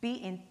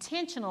 Be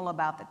intentional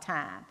about the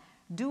time.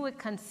 Do it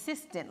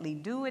consistently.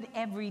 Do it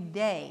every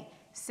day.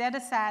 Set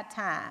aside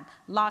time.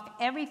 Lock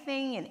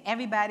everything and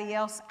everybody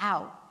else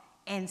out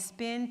and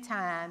spend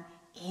time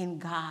in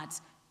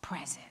God's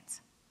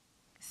presence.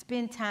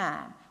 Spend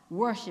time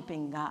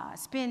worshiping God.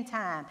 Spend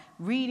time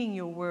reading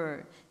your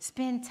word.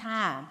 Spend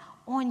time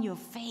on your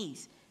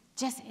face,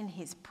 just in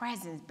his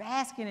presence,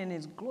 basking in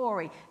his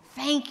glory,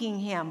 thanking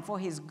him for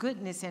his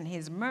goodness and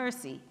his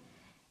mercy.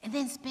 And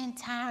then spend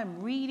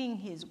time reading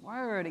his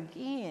word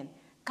again.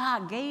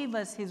 God gave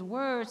us his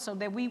word so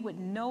that we would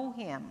know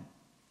him.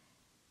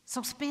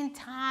 So spend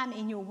time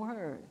in your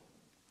word.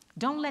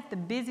 Don't let the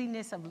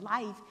busyness of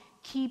life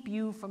keep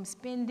you from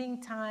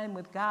spending time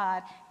with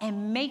God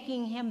and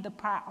making him the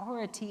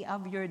priority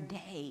of your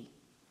day.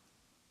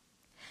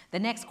 The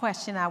next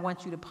question I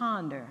want you to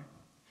ponder: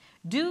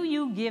 do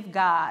you give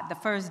God the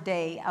first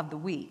day of the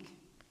week?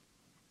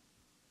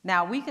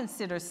 Now, we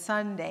consider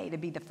Sunday to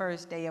be the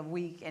first day of the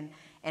week,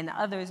 and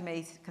others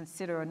may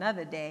consider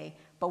another day,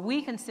 but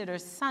we consider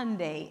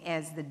Sunday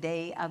as the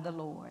day of the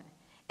Lord.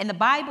 And the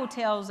Bible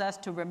tells us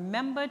to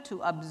remember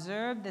to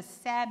observe the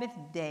Sabbath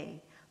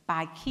day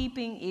by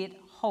keeping it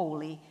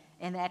holy,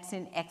 and that's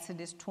in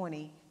Exodus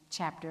 20,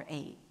 chapter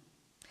 8.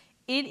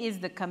 It is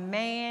the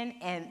command,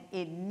 and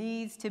it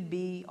needs to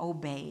be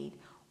obeyed.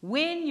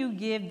 When you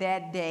give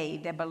that day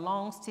that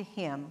belongs to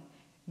him,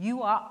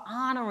 you are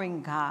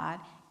honoring God,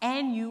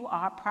 and you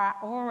are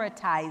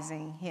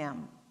prioritizing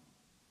him.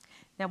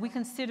 Now, we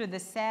consider the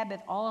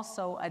Sabbath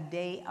also a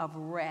day of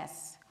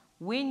rest.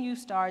 When you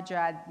start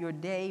your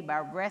day by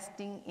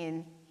resting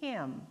in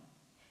him,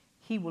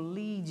 he will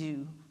lead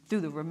you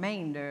through the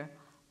remainder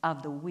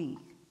of the week.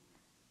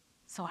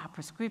 So our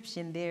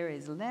prescription there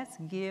is, let's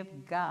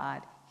give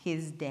God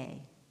his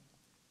day.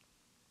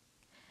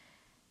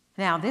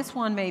 Now, this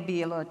one may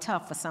be a little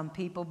tough for some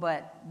people,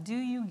 but do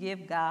you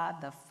give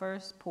God the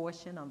first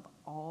portion of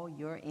all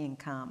your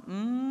income?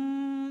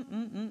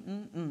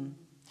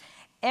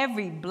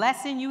 Every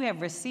blessing you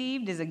have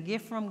received is a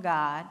gift from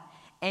God,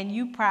 and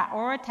you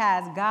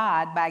prioritize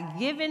God by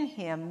giving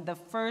him the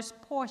first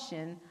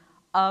portion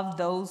of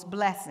those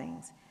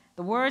blessings.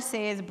 The word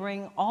says,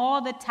 bring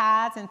all the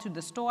tithes into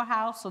the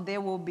storehouse so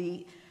there will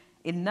be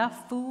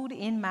enough food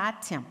in my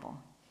temple.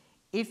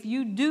 If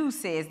you do,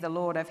 says the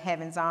Lord of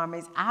heaven's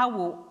armies, I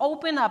will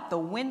open up the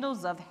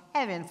windows of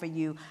heaven for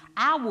you.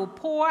 I will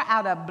pour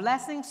out a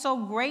blessing so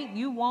great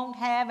you won't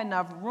have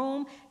enough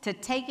room to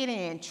take it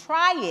in.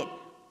 Try it.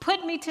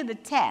 Put me to the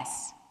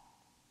test.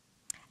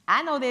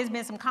 I know there's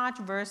been some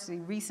controversy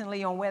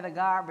recently on whether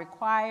God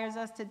requires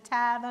us to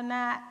tithe or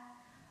not,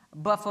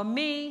 but for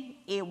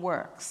me, it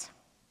works.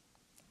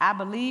 I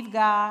believe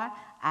God,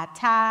 I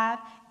tithe,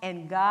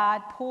 and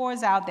God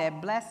pours out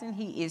that blessing.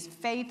 He is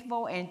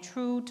faithful and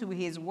true to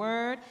his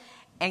word.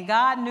 And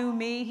God knew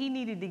me. He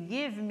needed to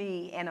give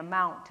me an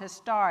amount to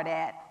start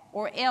at,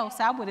 or else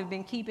I would have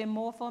been keeping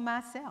more for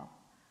myself.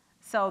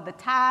 So the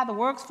tithe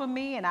works for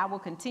me, and I will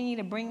continue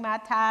to bring my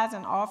tithes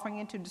and offering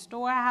into the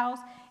storehouse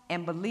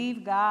and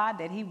believe God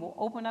that he will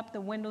open up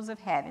the windows of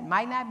heaven.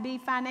 Might not be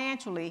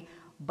financially,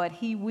 but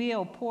he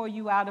will pour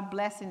you out a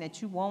blessing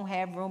that you won't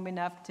have room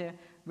enough to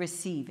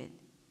receive it.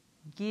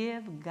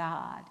 Give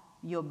God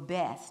your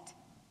best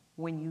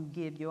when you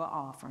give your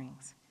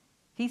offerings.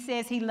 He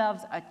says he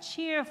loves a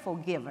cheerful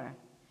giver.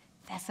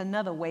 That's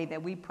another way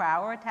that we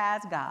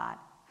prioritize God.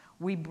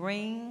 We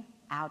bring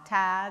our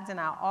tithes and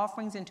our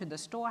offerings into the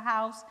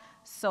storehouse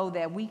so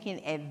that we can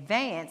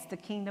advance the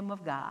kingdom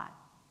of God.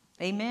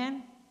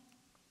 Amen?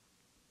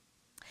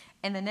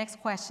 And the next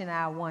question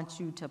I want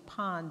you to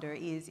ponder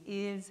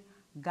is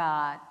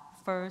God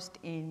first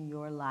in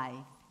your life?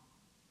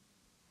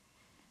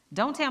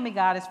 Don't tell me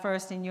God is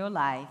first in your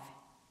life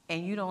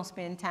and you don't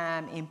spend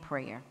time in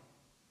prayer.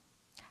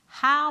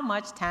 How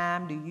much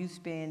time do you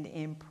spend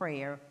in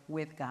prayer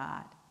with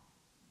God?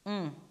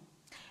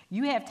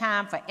 You have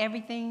time for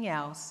everything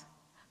else,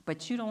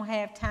 but you don't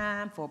have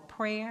time for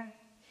prayer.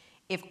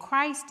 If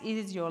Christ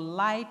is your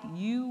life,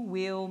 you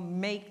will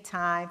make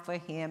time for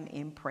him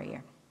in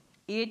prayer.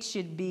 It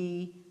should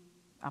be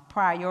a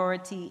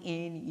priority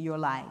in your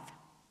life.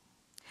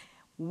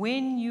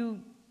 When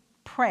you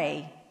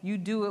pray, you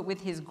do it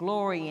with his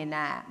glory in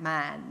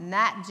mind,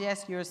 not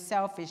just your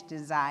selfish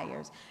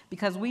desires,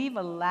 because we've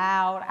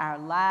allowed our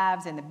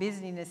lives and the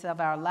busyness of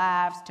our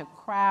lives to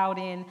crowd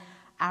in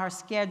our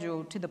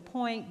schedule to the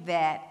point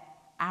that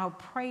our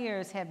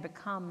prayers have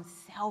become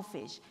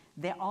selfish.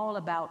 They're all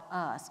about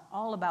us,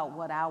 all about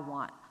what I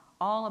want,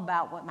 all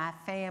about what my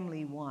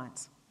family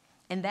wants.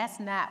 And that's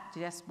not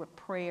just what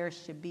prayer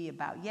should be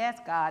about. Yes,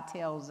 God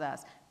tells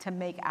us to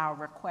make our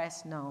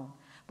requests known.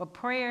 But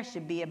prayer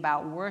should be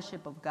about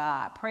worship of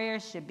God. Prayer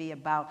should be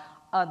about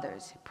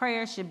others.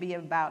 Prayer should be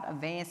about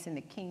advancing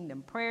the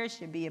kingdom. Prayer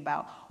should be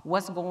about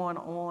what's going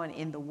on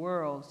in the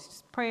world.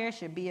 Prayer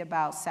should be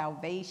about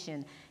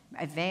salvation,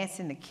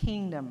 advancing the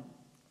kingdom.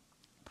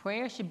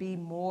 Prayer should be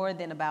more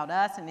than about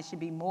us, and it should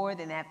be more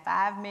than that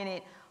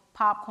 5-minute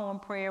popcorn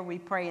prayer we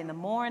pray in the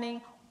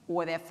morning,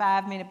 or that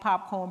 5-minute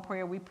popcorn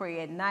prayer we pray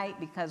at night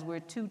because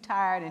we're too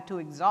tired and too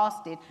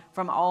exhausted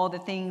from all the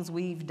things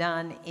we've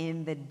done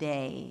in the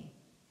day.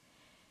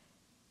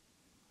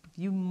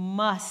 You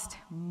must,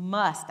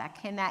 I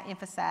cannot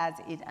emphasize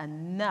it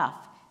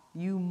enough,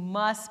 you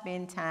must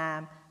spend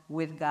time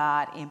with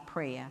God in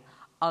prayer,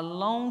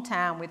 alone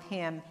time with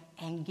him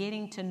and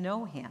getting to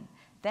know him.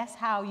 That's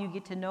how you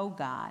get to know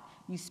God.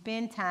 You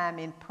spend time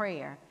in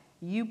prayer,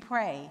 you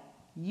pray,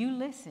 you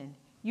listen,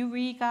 you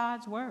read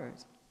God's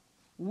words.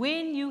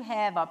 When you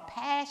have a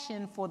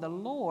passion for the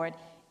Lord,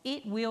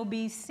 it will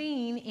be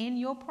seen in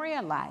your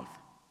prayer life.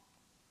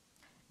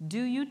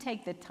 Do you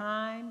take the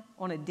time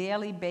on a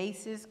daily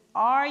basis?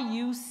 Are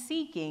you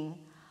seeking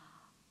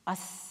a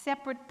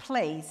separate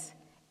place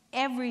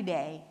every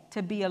day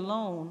to be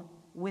alone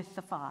with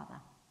the Father,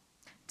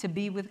 to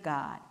be with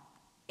God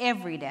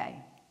every day?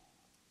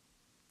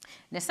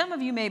 Now, some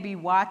of you may be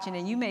watching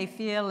and you may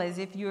feel as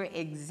if you're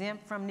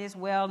exempt from this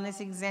wellness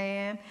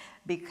exam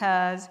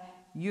because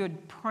you're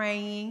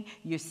praying,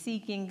 you're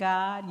seeking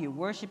God, you're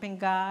worshiping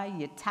God,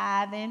 you're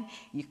tithing,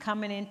 you're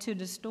coming into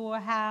the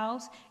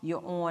storehouse,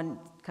 you're on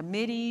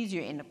committees,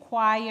 you're in the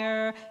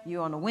choir,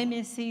 you're on the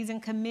women's season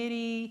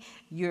committee,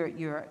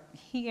 you're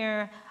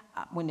here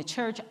when the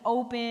church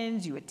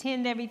opens, you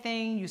attend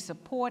everything, you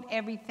support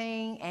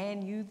everything,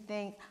 and you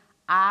think,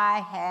 I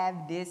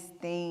have this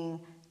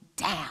thing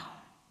down.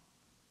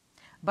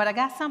 But I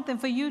got something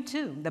for you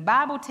too. The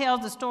Bible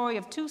tells the story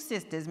of two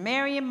sisters,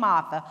 Mary and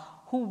Martha,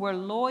 who were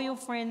loyal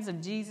friends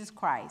of Jesus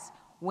Christ.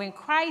 When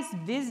Christ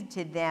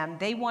visited them,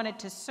 they wanted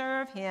to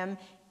serve him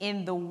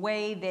in the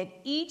way that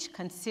each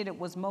considered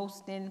was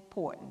most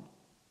important.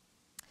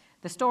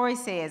 The story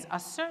says, a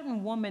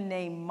certain woman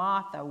named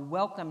Martha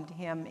welcomed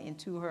him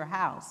into her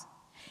house,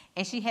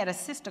 and she had a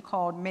sister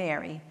called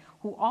Mary,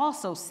 who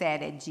also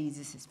sat at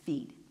Jesus'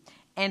 feet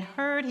and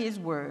heard his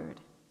word.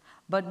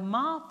 But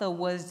Martha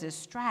was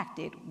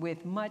distracted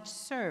with much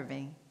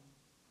serving.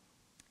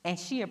 And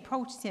she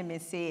approached him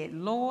and said,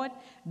 Lord,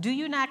 do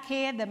you not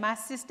care that my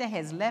sister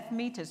has left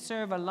me to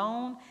serve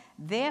alone?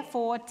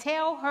 Therefore,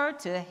 tell her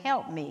to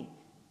help me,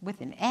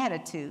 with an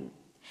attitude.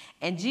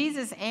 And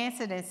Jesus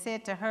answered and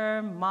said to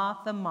her,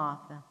 Martha,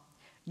 Martha,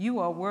 you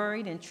are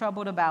worried and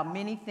troubled about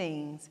many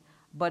things,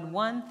 but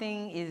one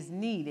thing is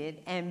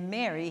needed, and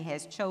Mary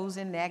has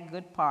chosen that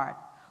good part,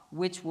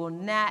 which will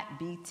not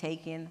be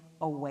taken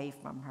away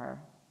from her.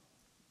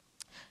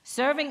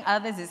 Serving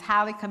others is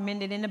highly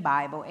commended in the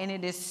Bible, and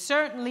it is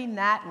certainly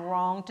not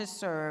wrong to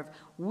serve.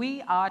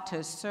 We are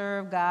to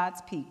serve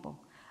God's people.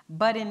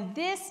 But in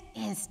this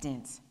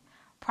instance,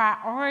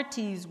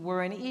 priorities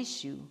were an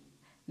issue.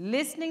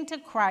 Listening to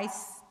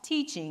Christ's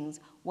teachings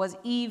was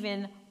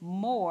even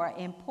more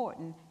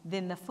important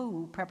than the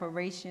food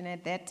preparation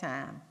at that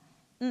time.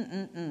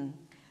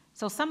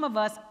 So some of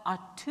us are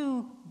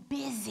too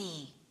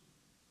busy.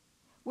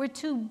 We're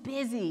too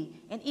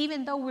busy. And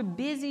even though we're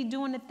busy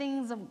doing the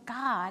things of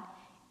God,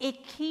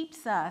 it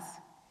keeps us,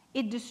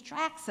 it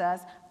distracts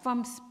us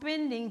from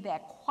spending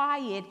that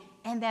quiet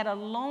and that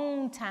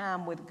alone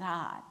time with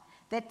God.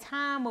 That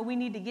time where we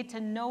need to get to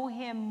know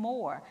him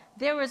more.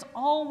 There is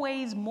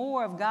always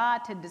more of God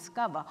to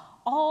discover,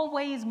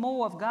 always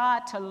more of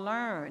God to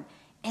learn.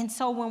 And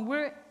so when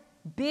we're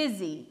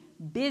busy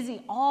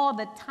all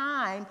the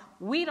time,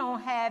 we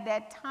don't have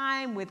that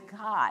time with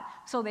God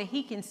so that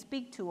he can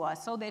speak to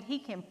us, so that he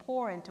can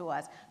pour into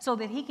us, so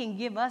that he can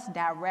give us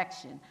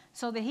direction,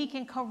 so that he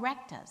can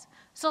correct us,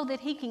 so that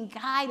he can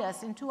guide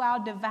us into our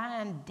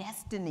divine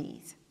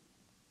destinies.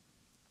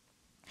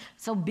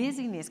 So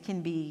busyness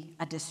can be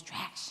a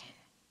distraction.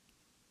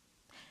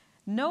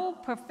 No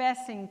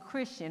professing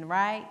Christian,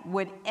 right,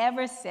 would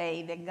ever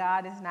say that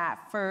God is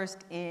not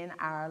first in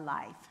our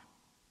life.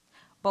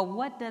 But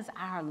what does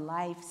our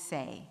life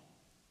say?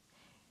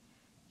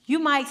 You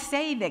might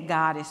say that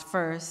God is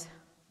first,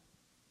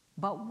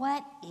 but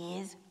what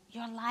is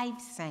your life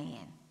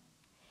saying?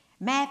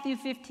 Matthew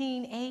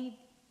 15:8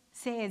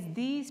 says,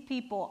 "These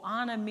people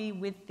honor me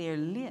with their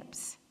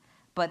lips,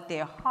 but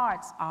their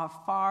hearts are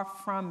far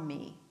from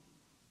me."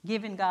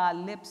 Giving God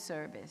lip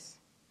service,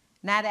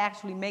 not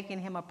actually making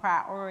him a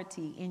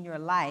priority in your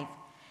life,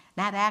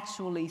 not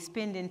actually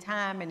spending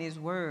time in his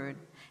word,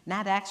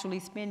 not actually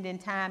spending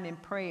time in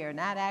prayer,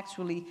 not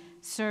actually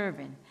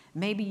serving.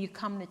 Maybe you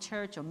come to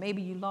church, or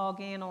maybe you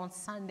log in on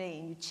Sunday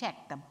and you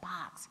check the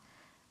box,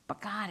 but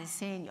God is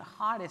saying your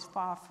heart is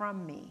far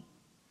from me.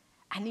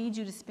 I need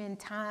you to spend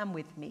time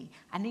with me.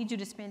 I need you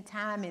to spend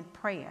time in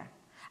prayer.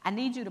 I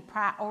need you to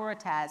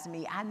prioritize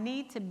me. I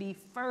need to be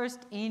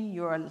first in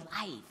your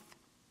life.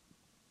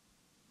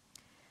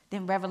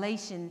 Then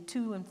Revelation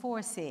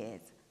 2:4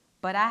 says,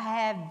 "But I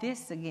have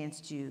this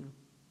against you,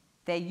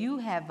 that you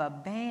have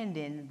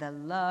abandoned the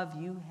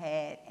love you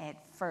had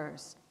at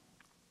first."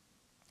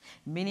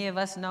 Many of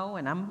us know,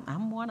 and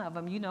I'm one of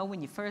them, you know,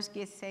 when you first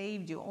get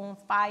saved, you're on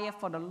fire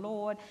for the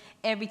Lord.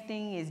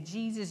 Everything is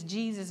Jesus,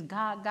 Jesus,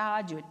 God,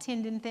 God. You're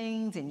attending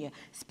things, and you're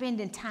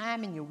spending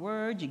time in your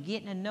word. You're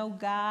getting to know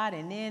God,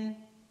 and then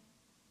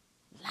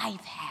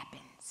life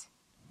happens.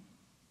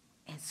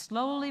 And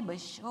slowly but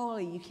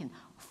surely, you can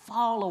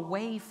fall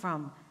away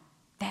from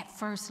that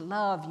first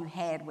love you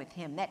had with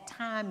him, that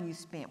time you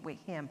spent with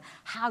him,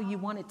 how you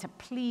wanted to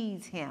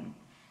please him,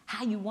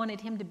 how you wanted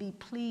him to be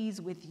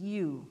pleased with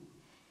you.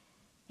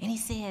 And he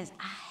says,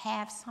 I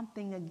have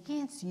something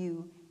against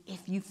you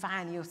if you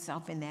find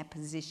yourself in that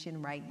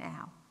position right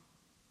now.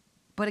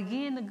 But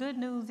again, the good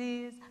news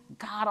is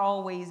God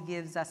always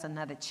gives us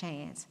another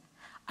chance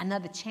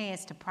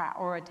to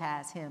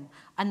prioritize him,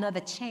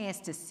 another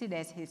chance to sit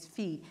at his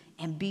feet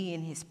and be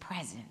in his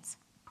presence.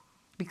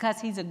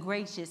 Because he's a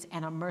gracious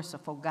and a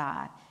merciful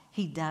God,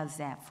 he does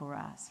that for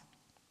us.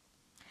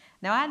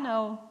 Now, I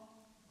know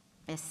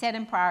that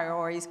setting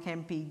priorities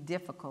can be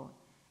difficult,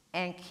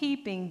 and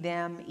keeping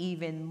them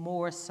even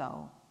more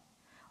so.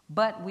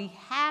 But we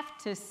have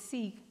to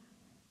seek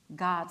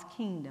God's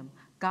kingdom,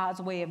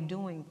 God's way of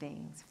doing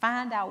things,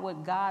 find out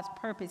what God's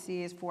purpose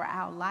is for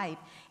our life.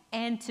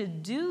 And to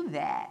do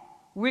that,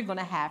 we're going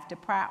to have to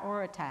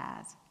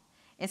prioritize.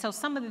 And so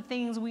some of the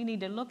things we need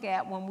to look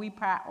at when we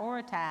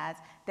prioritize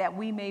that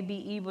we may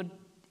be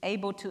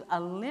able to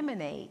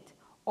eliminate,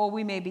 or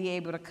we may be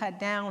able to cut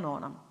down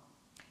on them.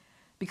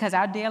 Because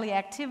our daily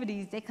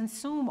activities, they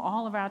consume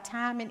all of our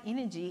time and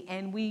energy,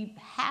 and we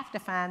have to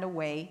find a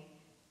way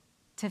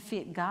to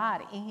fit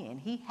God in.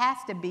 He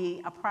has to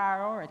be a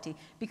priority,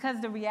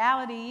 because the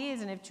reality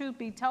is, and if truth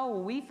be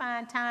told, we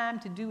find time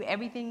to do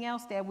everything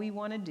else that we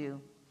want to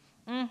do.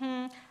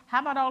 How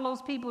about all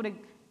those people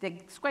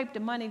that scrape the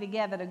money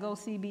together to go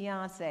see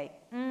Beyonce?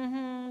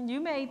 You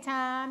made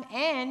time,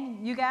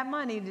 and you got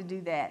money to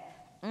do that.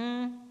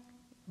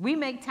 We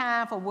make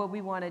time for what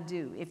we want to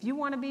do. If you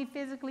want to be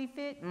physically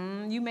fit,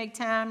 you make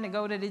time to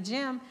go to the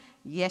gym.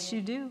 Yes,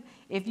 you do.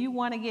 If you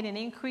want to get an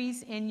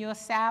increase in your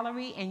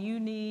salary and you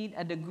need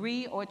a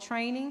degree or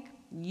training,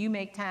 you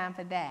make time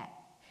for that.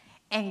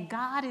 And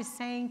God is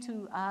saying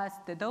to us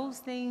that those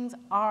things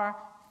are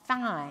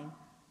fine,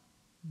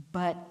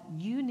 but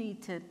you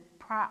need to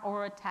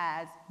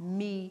prioritize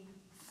me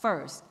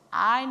first.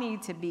 I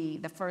need to be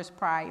the first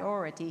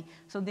priority,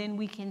 so then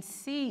we can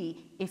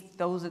see if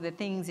those are the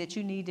things that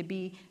you need to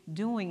be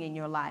doing in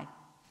your life.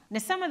 Now,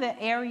 some of the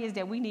areas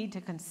that we need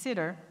to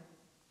consider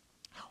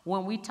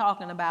when we're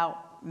talking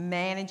about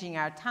managing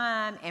our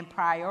time and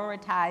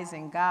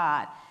prioritizing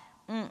God.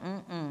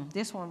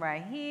 This one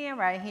right here.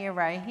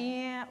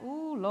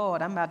 Ooh,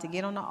 Lord, I'm about to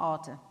get on the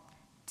altar.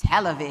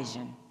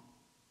 television.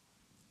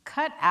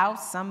 Cut out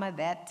some of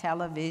that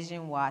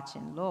television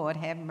watching. Lord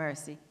have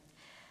mercy.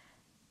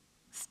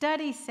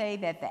 Studies say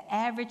that the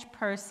average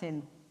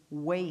person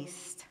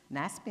wastes,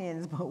 not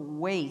spends, but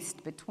wastes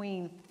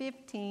between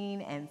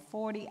 15 and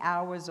 40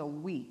 hours a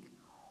week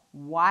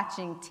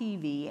watching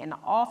TV and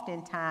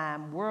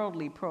oftentimes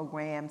worldly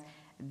programs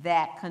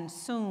that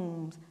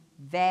consumes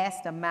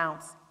vast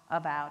amounts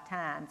of our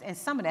times. And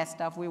some of that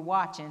stuff we're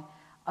watching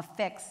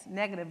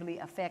negatively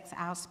affects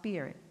our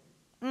spirit.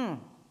 Oh,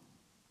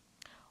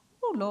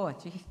 Lord,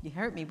 you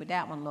hurt me with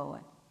that one,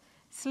 Lord.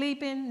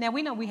 Sleeping. Now,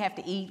 we know we have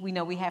to eat. We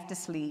know we have to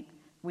sleep.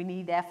 We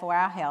need that for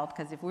our health,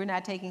 because if we're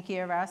not taking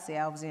care of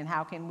ourselves, then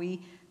how can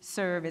we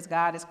serve as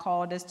God has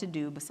called us to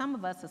do? But some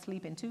of us are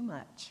sleeping too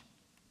much.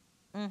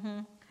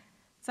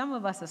 Some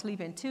of us are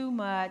sleeping too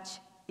much.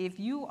 If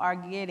you are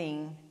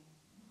getting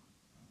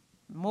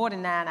more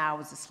than 9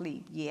 hours of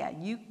sleep, yeah,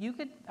 you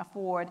could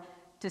afford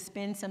to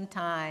spend some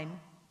time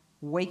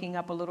waking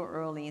up a little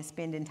early and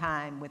spending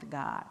time with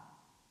God.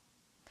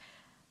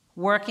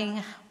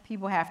 Working,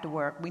 people have to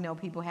work. We know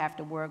people have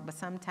to work, but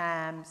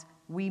sometimes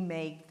we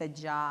make the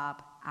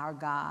job our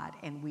God,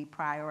 and we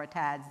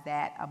prioritize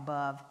that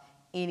above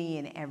any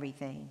and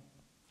everything.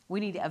 We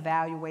need to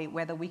evaluate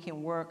whether we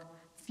can work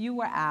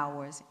fewer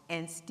hours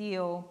and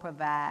still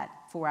provide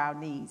for our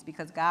needs,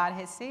 because God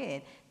has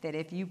said that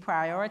if you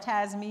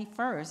prioritize me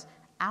first,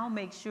 I'll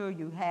make sure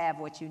you have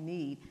what you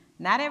need.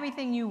 Not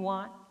everything you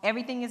want.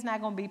 Everything is not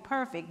going to be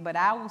perfect, but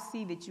I will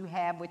see that you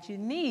have what you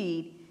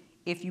need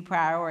if you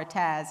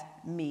prioritize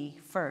me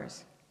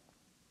first.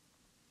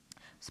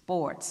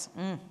 Sports.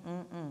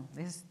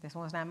 This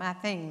one's not my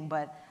thing,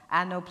 but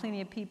I know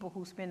plenty of people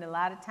who spend a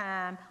lot of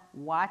time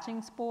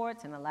watching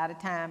sports and a lot of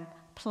time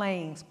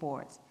playing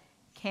sports.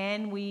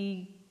 Can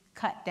we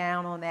cut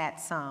down on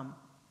that some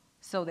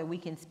so that we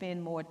can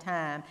spend more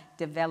time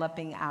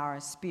developing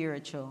our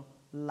spiritual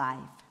life?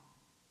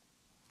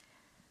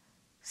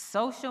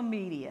 Social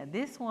media.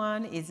 This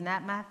one is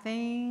not my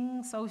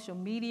thing. Social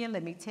media,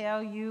 let me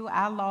tell you,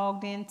 I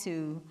logged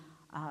into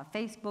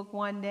Facebook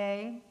one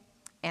day,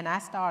 and I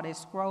started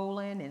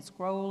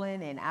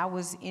scrolling, and I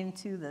was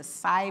into the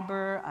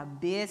cyber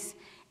abyss,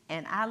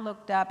 and I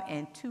looked up,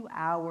 and 2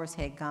 hours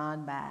had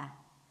gone by,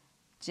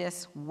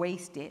 just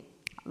wasted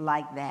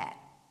like that.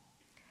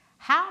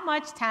 How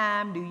much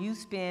time do you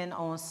spend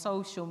on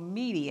social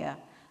media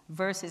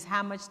versus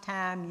how much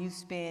time you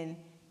spend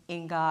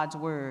in God's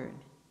Word,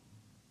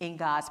 in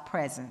God's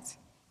presence,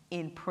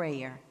 in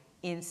prayer,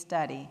 in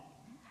study?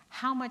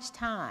 How much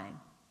time?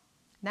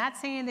 Not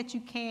saying that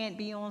you can't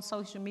be on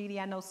social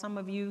media. I know some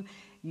of you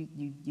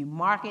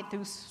market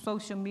through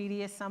social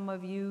media. Some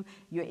of you're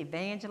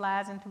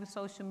evangelizing through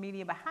social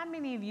media. But how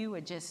many of you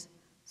are just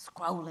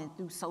scrolling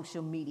through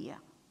social media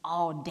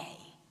all day,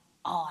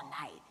 all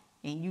night,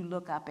 and you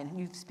look up and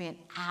you've spent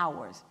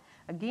hours?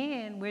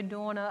 Again, we're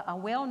doing a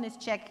wellness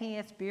check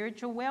here,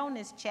 spiritual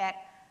wellness check.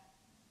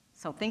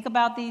 So think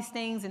about these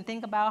things and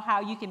think about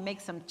how you can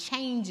make some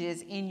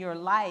changes in your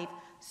life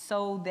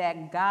so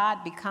that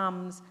God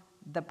becomes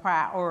the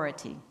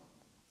priority.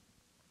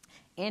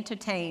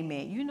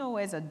 Entertainment. You know,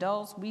 as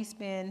adults, we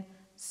spend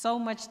so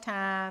much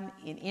time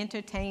in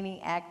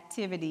entertaining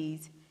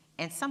activities,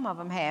 and some of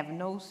them have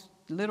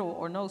little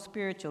or no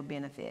spiritual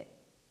benefit.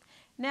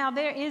 Now,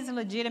 there is a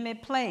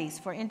legitimate place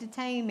for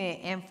entertainment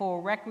and for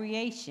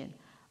recreation,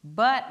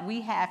 but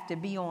we have to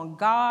be on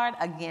guard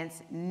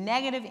against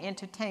negative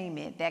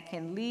entertainment that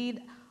can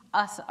lead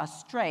us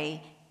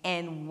astray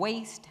and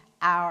waste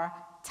our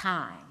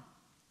time.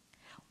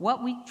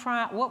 What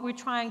we're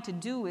trying to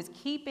do is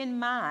keep in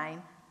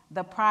mind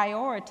the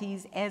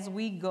priorities as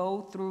we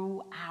go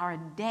through our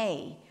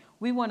day.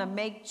 We want to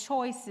make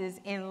choices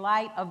in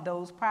light of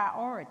those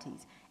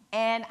priorities.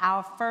 And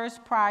our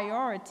first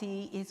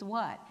priority is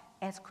what?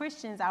 As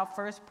Christians, our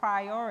first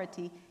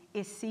priority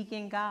is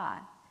seeking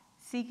God,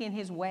 seeking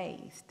His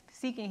ways,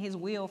 seeking His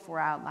will for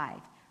our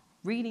life,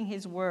 reading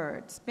His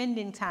Word,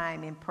 spending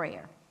time in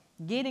prayer,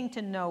 getting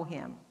to know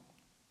Him.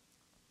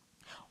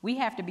 We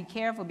have to be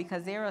careful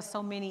because there are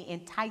so many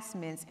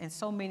enticements and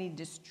so many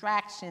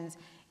distractions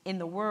in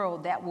the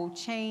world that will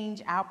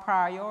change our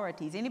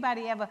priorities.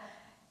 Anybody ever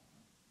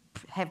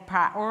have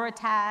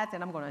prioritized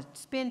and I'm going to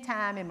spend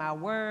time in my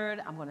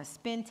Word, I'm going to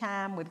spend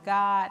time with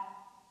God,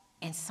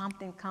 and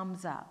something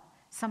comes up?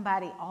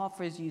 Somebody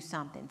offers you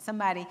something.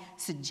 Somebody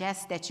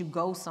suggests that you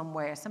go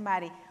somewhere.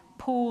 Somebody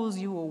pulls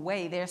you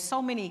away. There's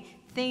so many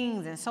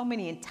things and so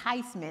many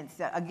enticements.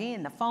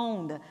 Again, the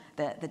phone,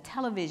 the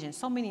television,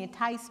 so many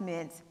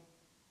enticements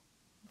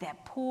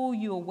that pull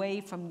you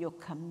away from your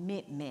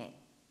commitment.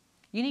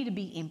 You need to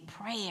be in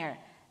prayer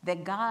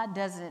that God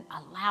doesn't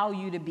allow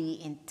you to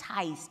be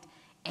enticed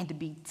and to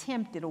be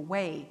tempted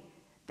away,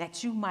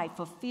 that you might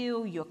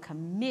fulfill your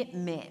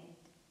commitment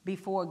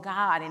before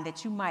God and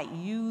that you might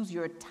use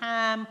your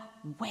time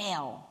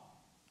well.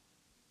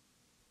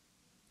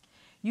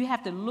 You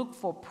have to look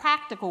for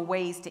practical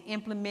ways to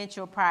implement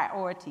your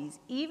priorities,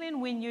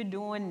 even when you're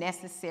doing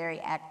necessary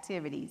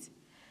activities.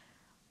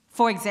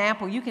 For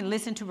example, you can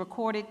listen to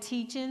recorded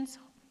teachings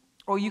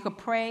Or you could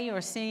pray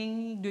or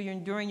sing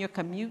during your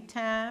commute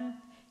time.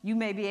 You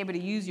may be able to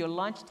use your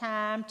lunch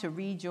time to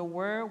read your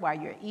word while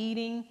you're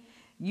eating.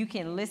 You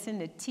can listen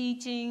to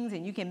teachings,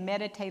 and you can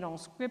meditate on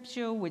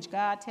scripture, which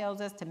God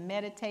tells us to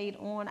meditate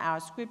on our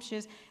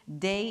scriptures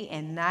day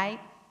and night.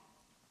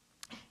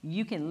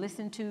 You can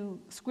listen to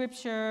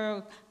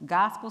scripture,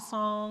 gospel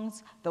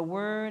songs, the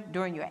word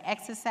during your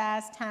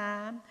exercise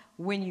time,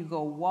 when you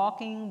go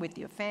walking with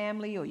your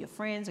family or your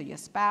friends or your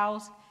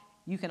spouse.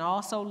 You can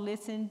also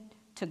listen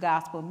to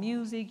gospel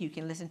music. You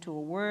can listen to a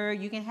word.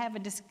 You can have a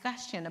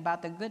discussion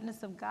about the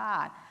goodness of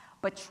God.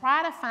 But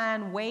try to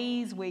find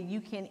ways where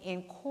you can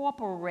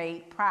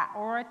incorporate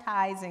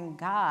prioritizing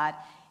God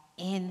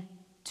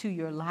into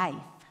your life.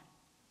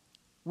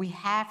 We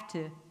have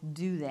to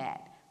do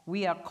that.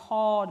 We are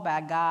called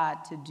by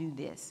God to do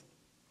this.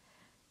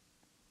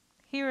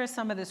 Here are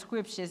some of the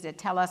scriptures that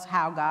tell us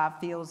how God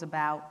feels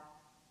about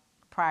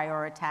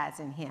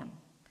prioritizing him.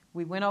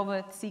 We went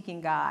over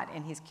seeking God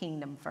and his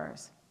kingdom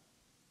first.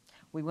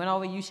 We went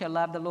over, you shall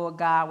love the Lord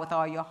God with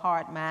all your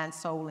heart, mind,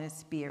 soul, and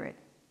spirit.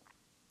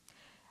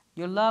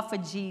 Your love for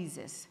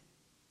Jesus.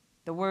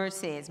 The word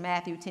says,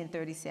 Matthew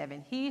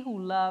 10:37, he who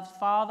loves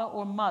father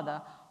or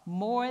mother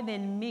more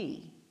than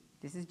me,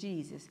 this is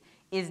Jesus,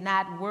 is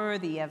not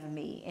worthy of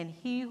me. And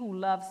he who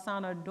loves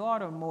son or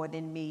daughter more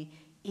than me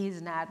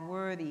is not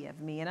worthy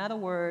of me. In other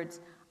words,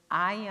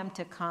 I am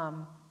to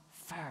come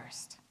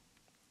first.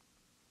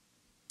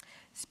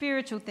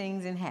 Spiritual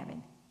things in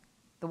heaven.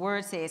 The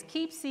word says,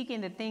 keep seeking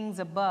the things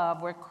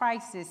above where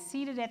Christ is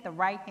seated at the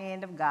right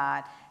hand of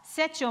God.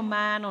 Set your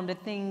mind on the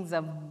things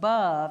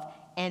above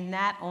and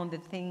not on the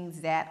things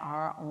that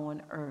are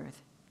on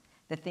earth,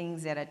 the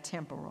things that are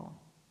temporal.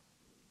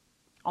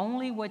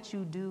 Only what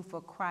you do for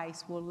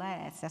Christ will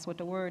last. That's what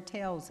the word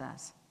tells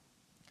us.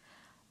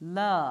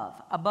 Love.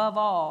 Above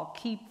all,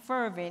 keep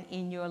fervent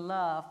in your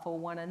love for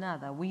one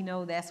another. We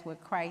know that's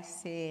what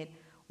Christ said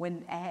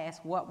when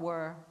asked what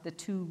were the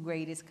two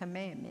greatest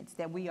commandments,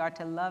 that we are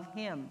to love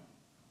him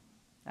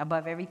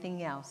above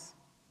everything else.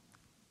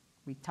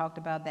 We talked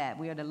about that.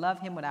 We are to love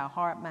him with our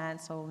heart, mind,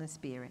 soul, and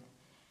spirit.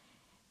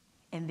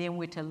 And then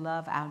we're to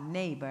love our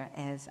neighbor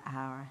as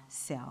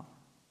ourselves.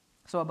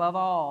 So above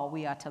all,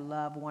 we are to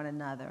love one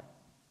another,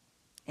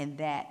 and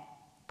that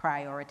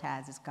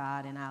prioritizes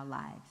God in our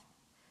lives.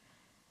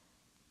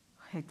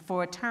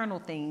 For eternal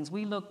things,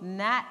 we look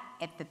not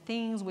at the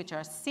things which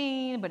are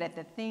seen, but at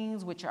the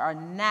things which are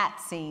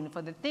not seen.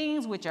 For the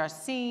things which are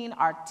seen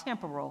are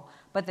temporal,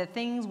 but the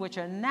things which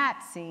are not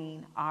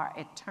seen are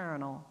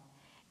eternal.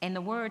 And the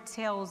word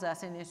tells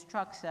us and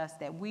instructs us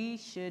that we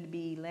should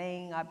be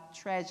laying up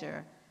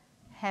treasure,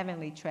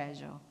 heavenly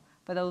treasure,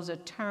 for those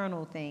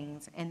eternal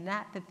things, and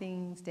not the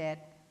things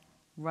that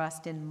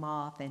rust and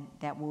moth and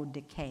that will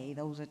decay.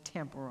 Those are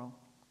temporal.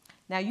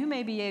 Now, you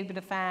may be able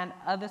to find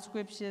other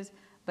scriptures,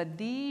 but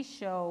these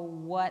show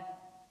what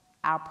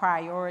our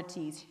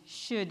priorities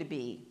should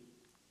be.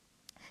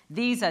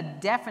 These are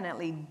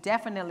definitely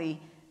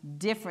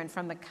different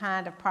from the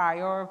kind of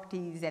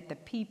priorities that the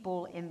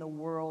people in the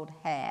world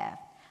have.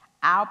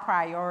 Our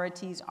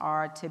priorities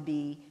are to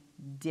be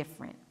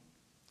different.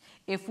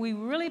 If we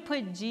really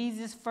put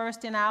Jesus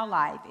first in our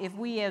life, if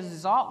we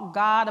exalt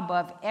God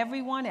above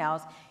everyone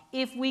else,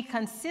 if we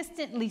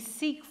consistently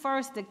seek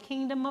first the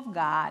kingdom of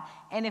God,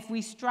 and if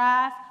we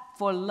strive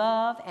for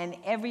love and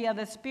every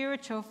other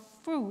spiritual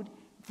fruit,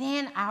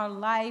 then our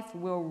life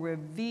will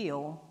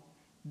reveal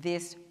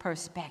this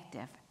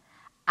perspective.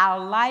 Our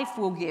life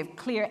will give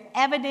clear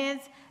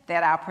evidence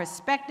that our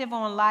perspective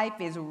on life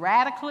is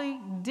radically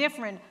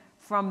different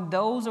from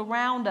those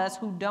around us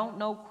who don't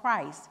know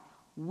Christ.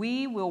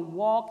 We will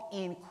walk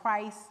in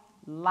Christ's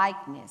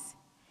likeness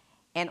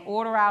and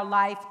order our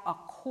life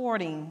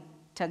according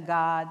to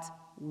God's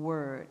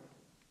word.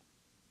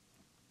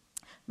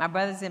 My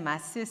brothers and my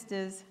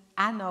sisters,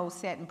 I know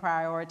setting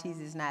priorities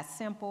is not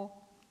simple.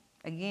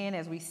 Again,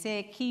 as we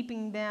said,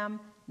 keeping them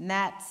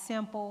not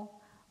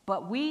simple,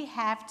 but we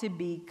have to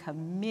be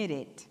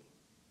committed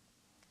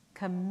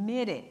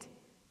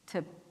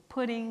to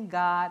putting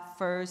God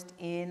first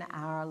in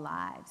our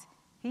lives.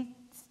 He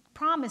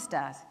promised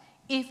us,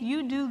 if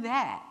you do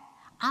that,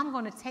 I'm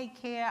going to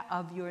take care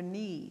of your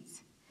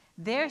needs.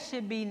 There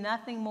should be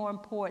nothing more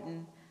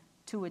important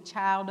to a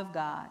child of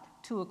God,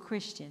 to a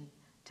Christian,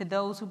 to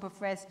those who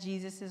profess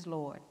Jesus as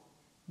Lord,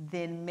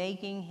 than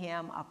making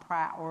him a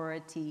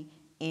priority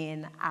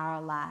in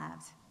our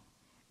lives.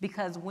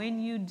 Because when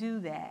you do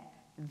that,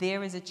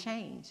 there is a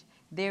change.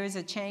 There is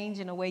a change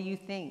in the way you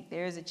think.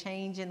 There is a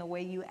change in the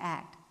way you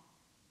act.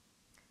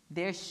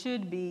 There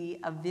should be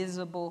a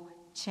visible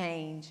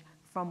change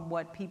from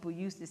what people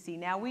used to see.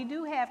 Now, we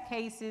do have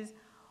cases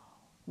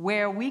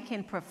where we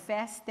can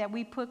profess that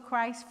we put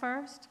Christ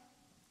first,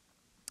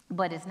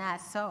 but it's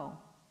not so.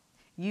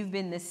 You've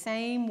been the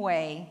same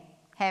way,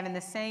 having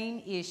the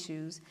same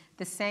issues,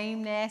 the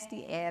same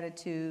nasty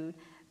attitude,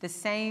 the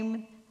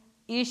same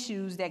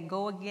issues that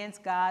go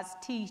against God's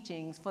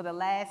teachings for the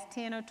last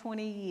 10 or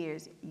 20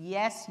 years.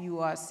 Yes, you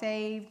are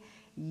saved.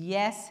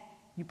 Yes,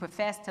 you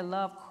profess to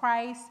love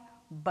Christ,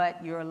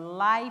 but your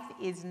life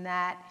is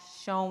not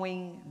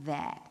showing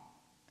that.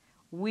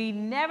 We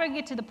never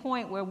get to the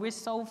point where we're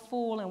so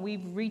full and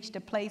we've reached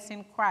a place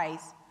in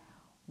Christ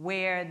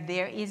where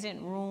there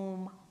isn't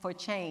room for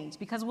change,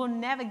 because we'll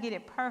never get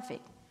it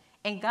perfect.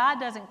 And God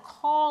doesn't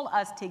call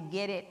us to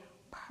get it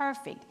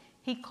perfect.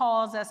 He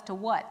calls us to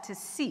what? To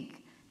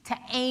seek, to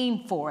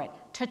aim for it,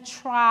 to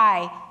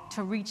try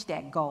to reach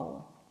that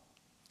goal.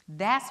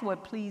 That's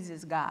what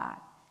pleases God,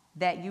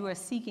 that you are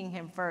seeking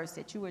him first,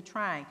 that you are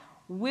trying.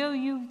 Will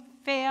you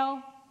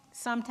fail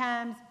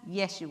sometimes?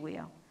 Yes, you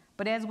will.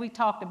 But as we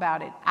talked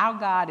about it, our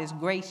God is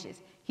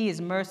gracious. He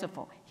is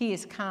merciful. He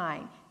is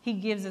kind. He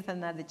gives us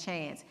another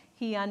chance.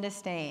 He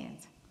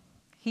understands.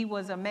 He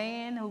was a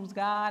man who's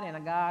God and a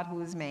God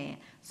who is man.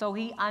 So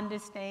he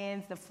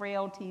understands the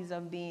frailties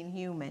of being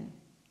human.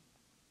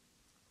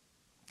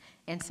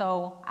 And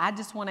so I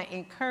just want to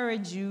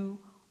encourage you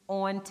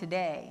on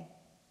today.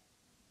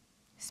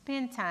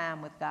 Spend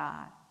time with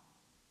God.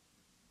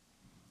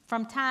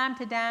 From time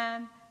to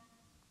time,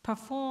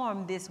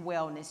 perform this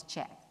wellness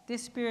check,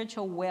 this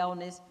spiritual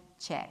wellness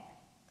check.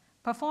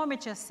 Perform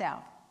it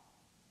yourself.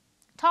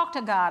 Talk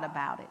to God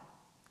about it.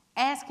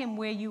 Ask him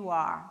where you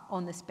are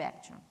on the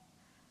spectrum.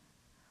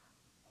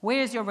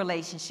 Where's your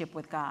relationship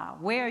with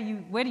God? Where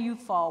do you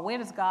fall? Where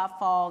does God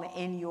fall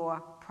in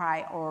your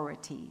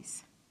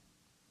priorities?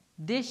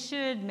 This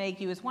should make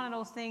you, it's one of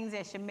those things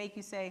that should make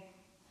you say,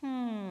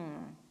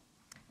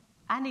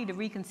 I need to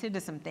reconsider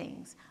some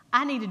things.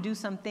 I need to do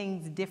some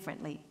things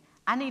differently.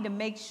 I need to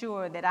make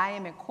sure that I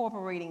am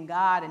incorporating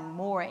God and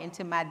more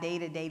into my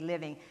day-to-day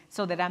living,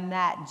 so that I'm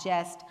not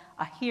just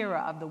a hearer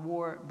of the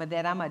word, but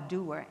that I'm a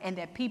doer, and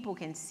that people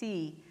can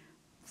see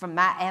from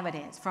my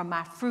evidence, from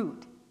my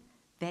fruit,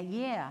 that,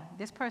 yeah,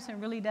 this person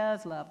really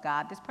does love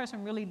God. This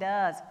person really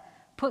does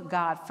put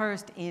God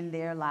first in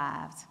their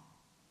lives.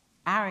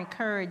 I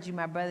encourage you,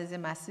 my brothers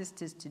and my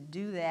sisters, to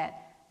do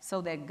that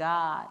so that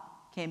God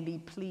can be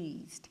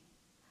pleased.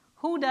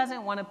 Who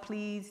doesn't want to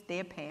please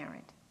their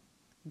parent?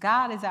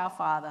 God is our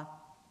Father.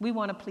 We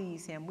want to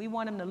please him. We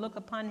want him to look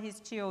upon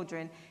his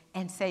children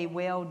and say,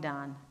 well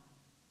done.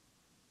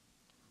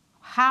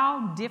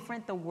 How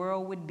different the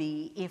world would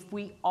be if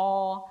we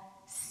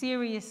all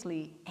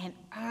seriously and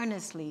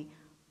earnestly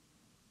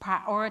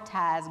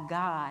prioritize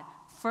God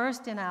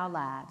first in our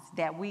lives,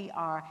 that we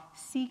are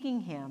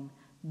seeking him,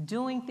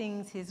 doing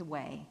things his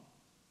way,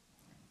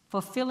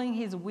 fulfilling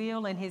his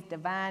will and his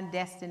divine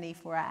destiny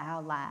for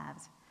our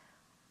lives.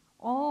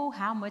 Oh,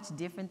 how much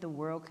different the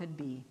world could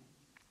be.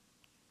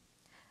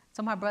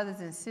 So my brothers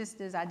and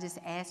sisters, I just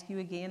ask you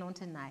again on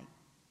tonight,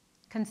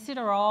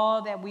 consider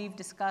all that we've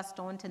discussed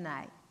on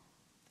tonight.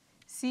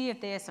 See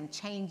if there's some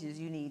changes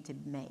you need to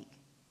make.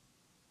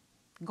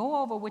 Go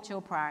over what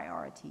your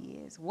priority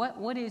is.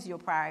 What is your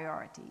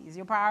priority? Is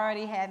your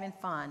priority having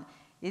fun?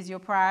 Is your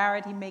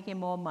priority making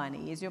more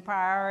money? Is your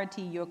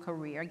priority your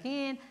career?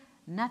 Again,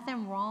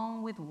 nothing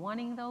wrong with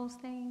wanting those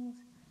things,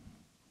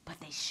 but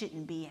they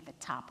shouldn't be at the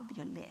top of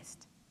your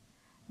list.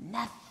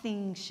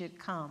 Nothing should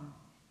come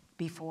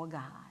before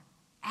God.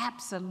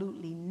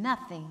 Absolutely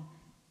nothing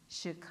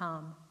should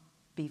come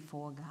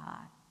before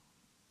God.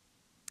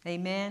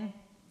 Amen?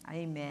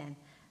 Amen.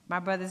 My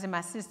brothers and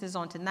my sisters,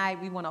 on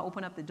tonight, we want to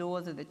open up the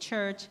doors of the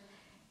church,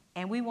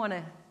 and we want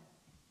to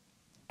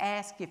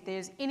ask if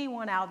there's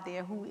anyone out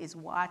there who is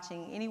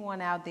watching,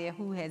 anyone out there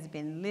who has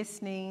been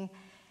listening.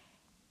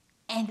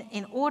 And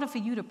in order for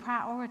you to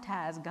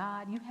prioritize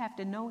God, you have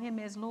to know him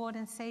as Lord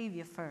and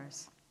Savior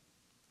first.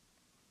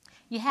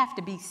 You have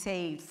to be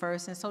saved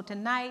first. And so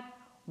tonight,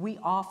 we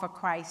offer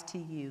Christ to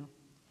you.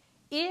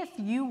 If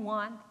you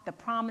want the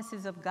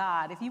promises of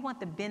God, if you want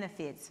the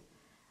benefits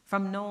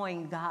from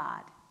knowing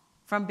God,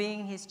 from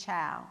being his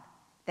child,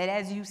 that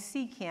as you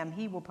seek him,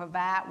 he will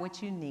provide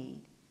what you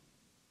need,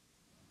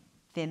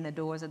 then the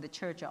doors of the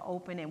church are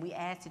open, and we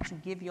ask that you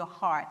give your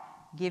heart,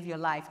 give your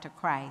life to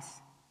Christ.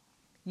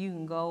 You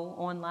can go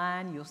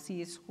online, you'll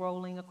see it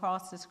scrolling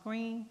across the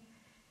screen,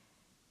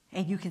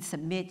 and you can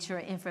submit your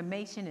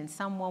information, and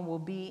someone will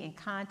be in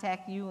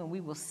contact you, and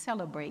we will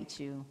celebrate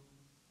you.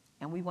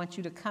 And we want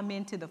you to come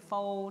into the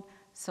fold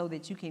so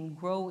that you can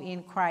grow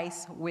in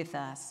Christ with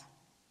us.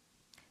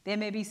 There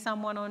may be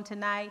someone on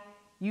tonight,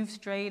 you've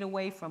strayed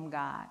away from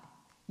God.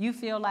 You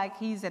feel like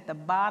he's at the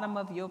bottom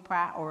of your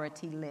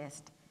priority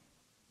list,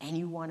 and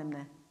you want him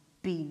to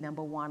be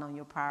number one on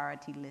your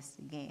priority list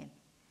again.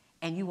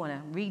 And you want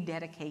to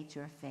rededicate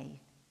your faith.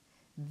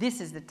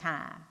 This is the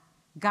time.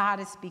 God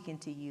is speaking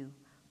to you.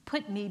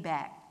 Put me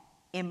back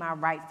in my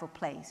rightful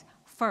place,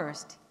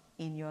 first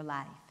in your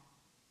life.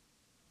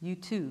 You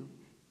too,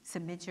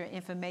 submit your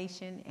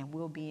information, and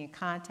we'll be in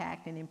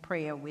contact and in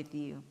prayer with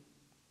you.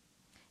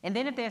 And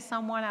then if there's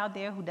someone out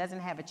there who doesn't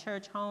have a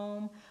church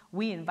home,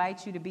 we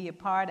invite you to be a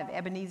part of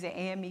Ebenezer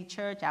AME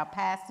Church. Our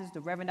pastors,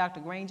 the Reverend Dr.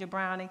 Granger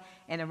Browning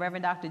and the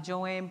Reverend Dr.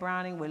 Joanne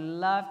Browning, would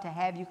love to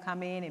have you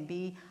come in and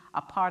be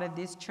a part of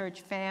this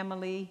church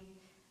family.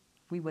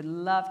 We would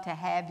love to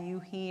have you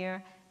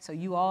here So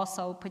you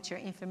also put your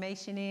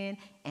information in,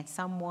 and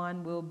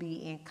someone will be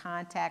in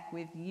contact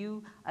with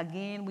you.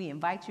 Again, we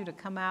invite you to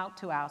come out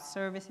to our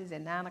services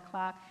at 9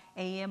 o'clock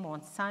a.m.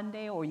 on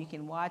Sunday, or you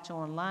can watch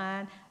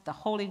online. The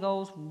Holy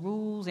Ghost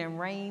rules and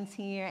reigns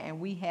here,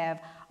 and we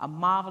have a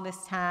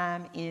marvelous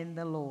time in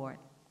the Lord.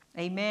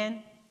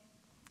 Amen.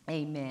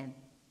 Amen.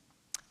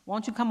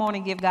 Won't you come on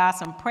and give God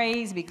some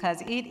praise,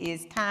 because it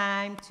is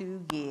time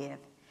to give.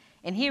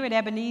 And here at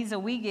Ebenezer,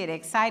 we get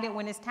excited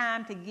when it's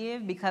time to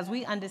give, because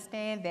we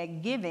understand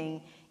that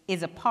giving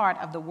is a part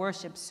of the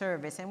worship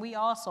service. And we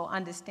also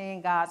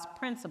understand God's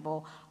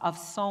principle of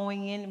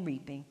sowing and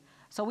reaping.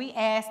 So we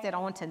ask that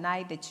on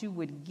tonight that you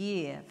would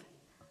give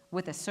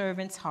with a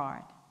servant's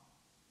heart.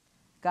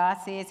 God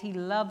says he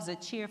loves a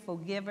cheerful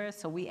giver,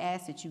 so we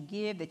ask that you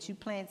give, that you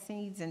plant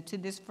seeds into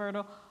this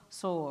fertile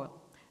soil.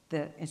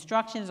 The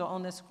instructions are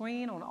on the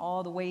screen on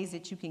all the ways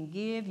that you can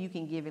give. You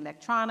can give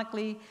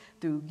electronically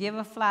through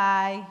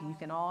Giverfly. You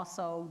can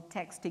also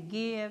text to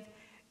give.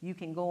 You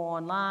can go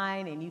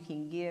online and you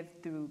can give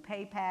through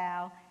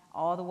PayPal,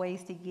 all the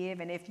ways to give.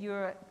 And if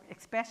you're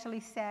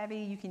especially savvy,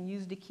 you can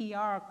use the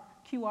QR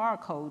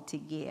code to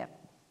give.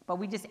 But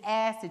we just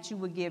ask that you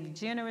would give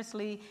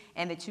generously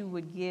and that you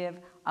would give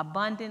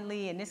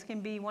abundantly. And this can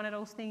be one of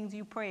those things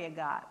you pray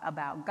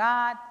about.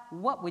 God,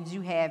 what would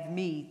you have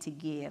me to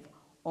give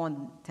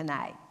on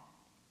tonight?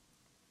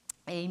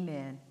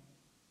 Amen.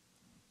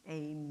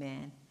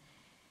 Amen.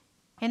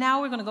 And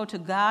now we're going to go to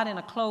God in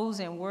a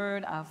closing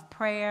word of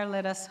prayer.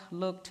 Let us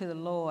look to the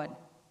Lord.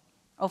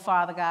 Oh,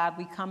 Father God,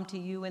 we come to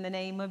you in the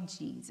name of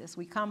Jesus.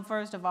 We come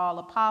first of all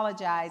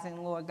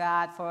apologizing, Lord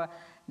God, for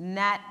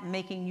not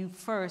making you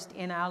first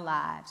in our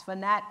lives, for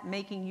not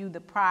making you the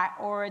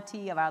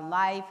priority of our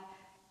life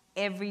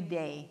every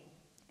day.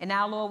 And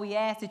now, Lord, we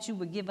ask that you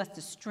would give us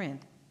the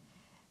strength,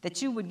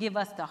 that you would give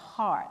us the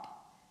heart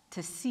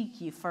to seek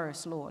you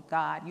first, Lord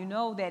God. You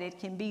know that it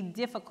can be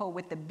difficult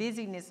with the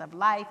busyness of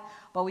life,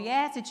 but we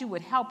ask that you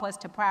would help us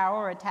to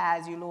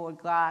prioritize you, Lord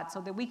God,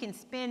 so that we can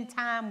spend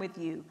time with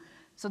you,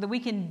 so that we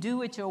can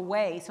do it your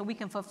way, so we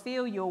can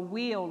fulfill your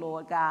will,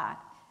 Lord God,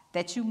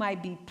 that you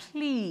might be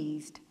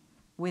pleased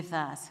with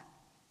us.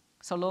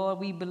 So, Lord,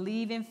 we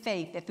believe in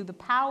faith that through the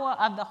power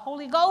of the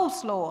Holy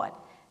Ghost, Lord,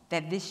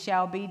 that this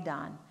shall be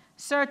done.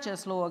 Search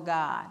us, Lord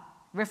God.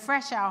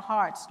 Refresh our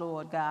hearts,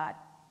 Lord God.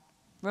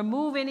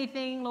 Remove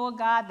anything, Lord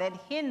God, that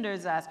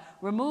hinders us.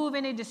 Remove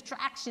any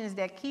distractions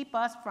that keep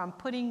us from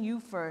putting you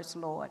first,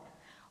 Lord.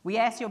 We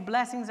ask your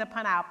blessings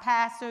upon our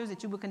pastors,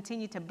 that you will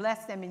continue to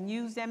bless them and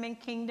use them in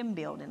kingdom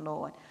building,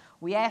 Lord.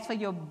 We ask for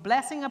your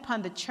blessing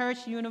upon the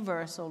church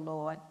universal,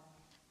 Lord.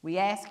 We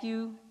ask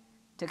you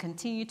to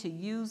continue to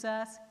use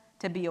us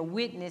to be a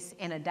witness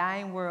in a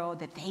dying world,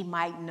 that they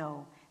might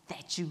know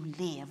that you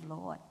live,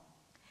 Lord.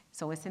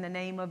 So it's in the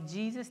name of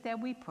Jesus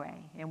that we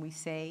pray, and we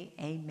say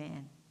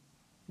amen.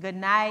 Good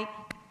night.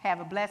 Have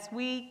a blessed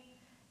week.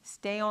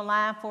 Stay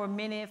online for a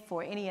minute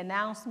for any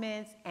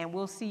announcements, and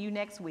we'll see you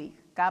next week.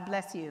 God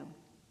bless you.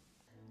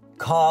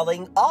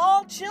 Calling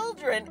all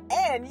children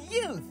and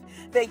youth.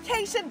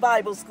 Vacation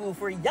Bible School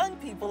for young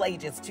people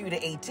ages 2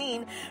 to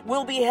 18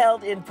 will be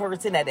held in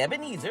person at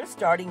Ebenezer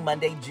starting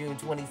Monday, June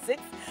 26th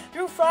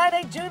through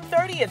Friday, June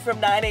 30th from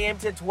 9 a.m.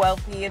 to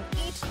 12 p.m.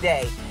 each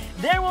day.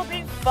 There will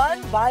be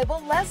fun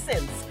Bible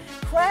lessons,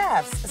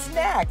 crafts,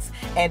 snacks,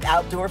 and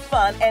outdoor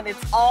fun, and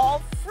it's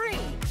all free.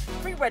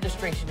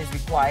 Pre-registration is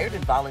required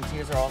and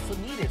volunteers are also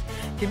needed.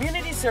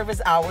 Community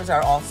service hours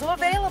are also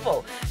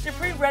available. To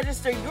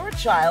pre-register your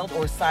child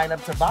or sign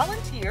up to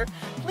volunteer,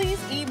 please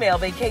email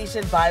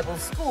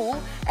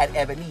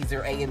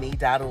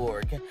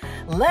vacationbibleschool@ebenezerame.org.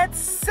 Let's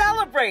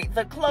celebrate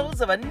the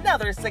close of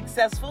another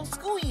successful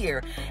school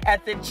year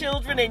at the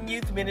Children and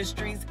Youth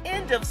Ministries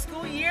End of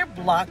School Year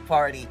Block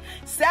Party,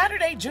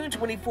 Saturday, June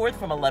 24th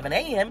from 11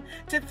 a.m.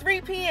 to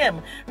 3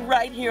 p.m.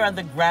 right here on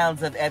the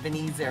grounds of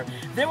Ebenezer.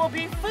 There will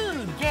be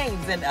food, games,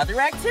 and other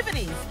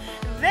activities.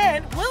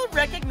 Then we'll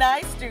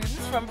recognize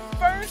students from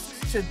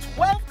 1st to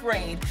 12th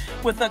grade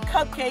with a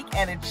cupcake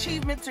and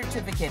achievement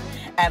certificate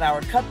at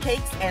our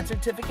Cupcakes and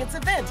Certificates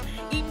event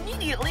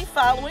immediately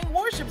following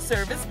worship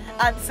service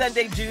on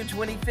Sunday, June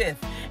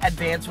 25th.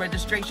 Advanced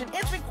registration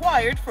is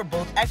required for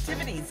both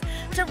activities.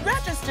 To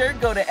register,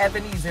 go to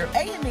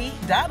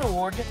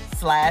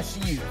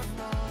ebenezerame.org/youth.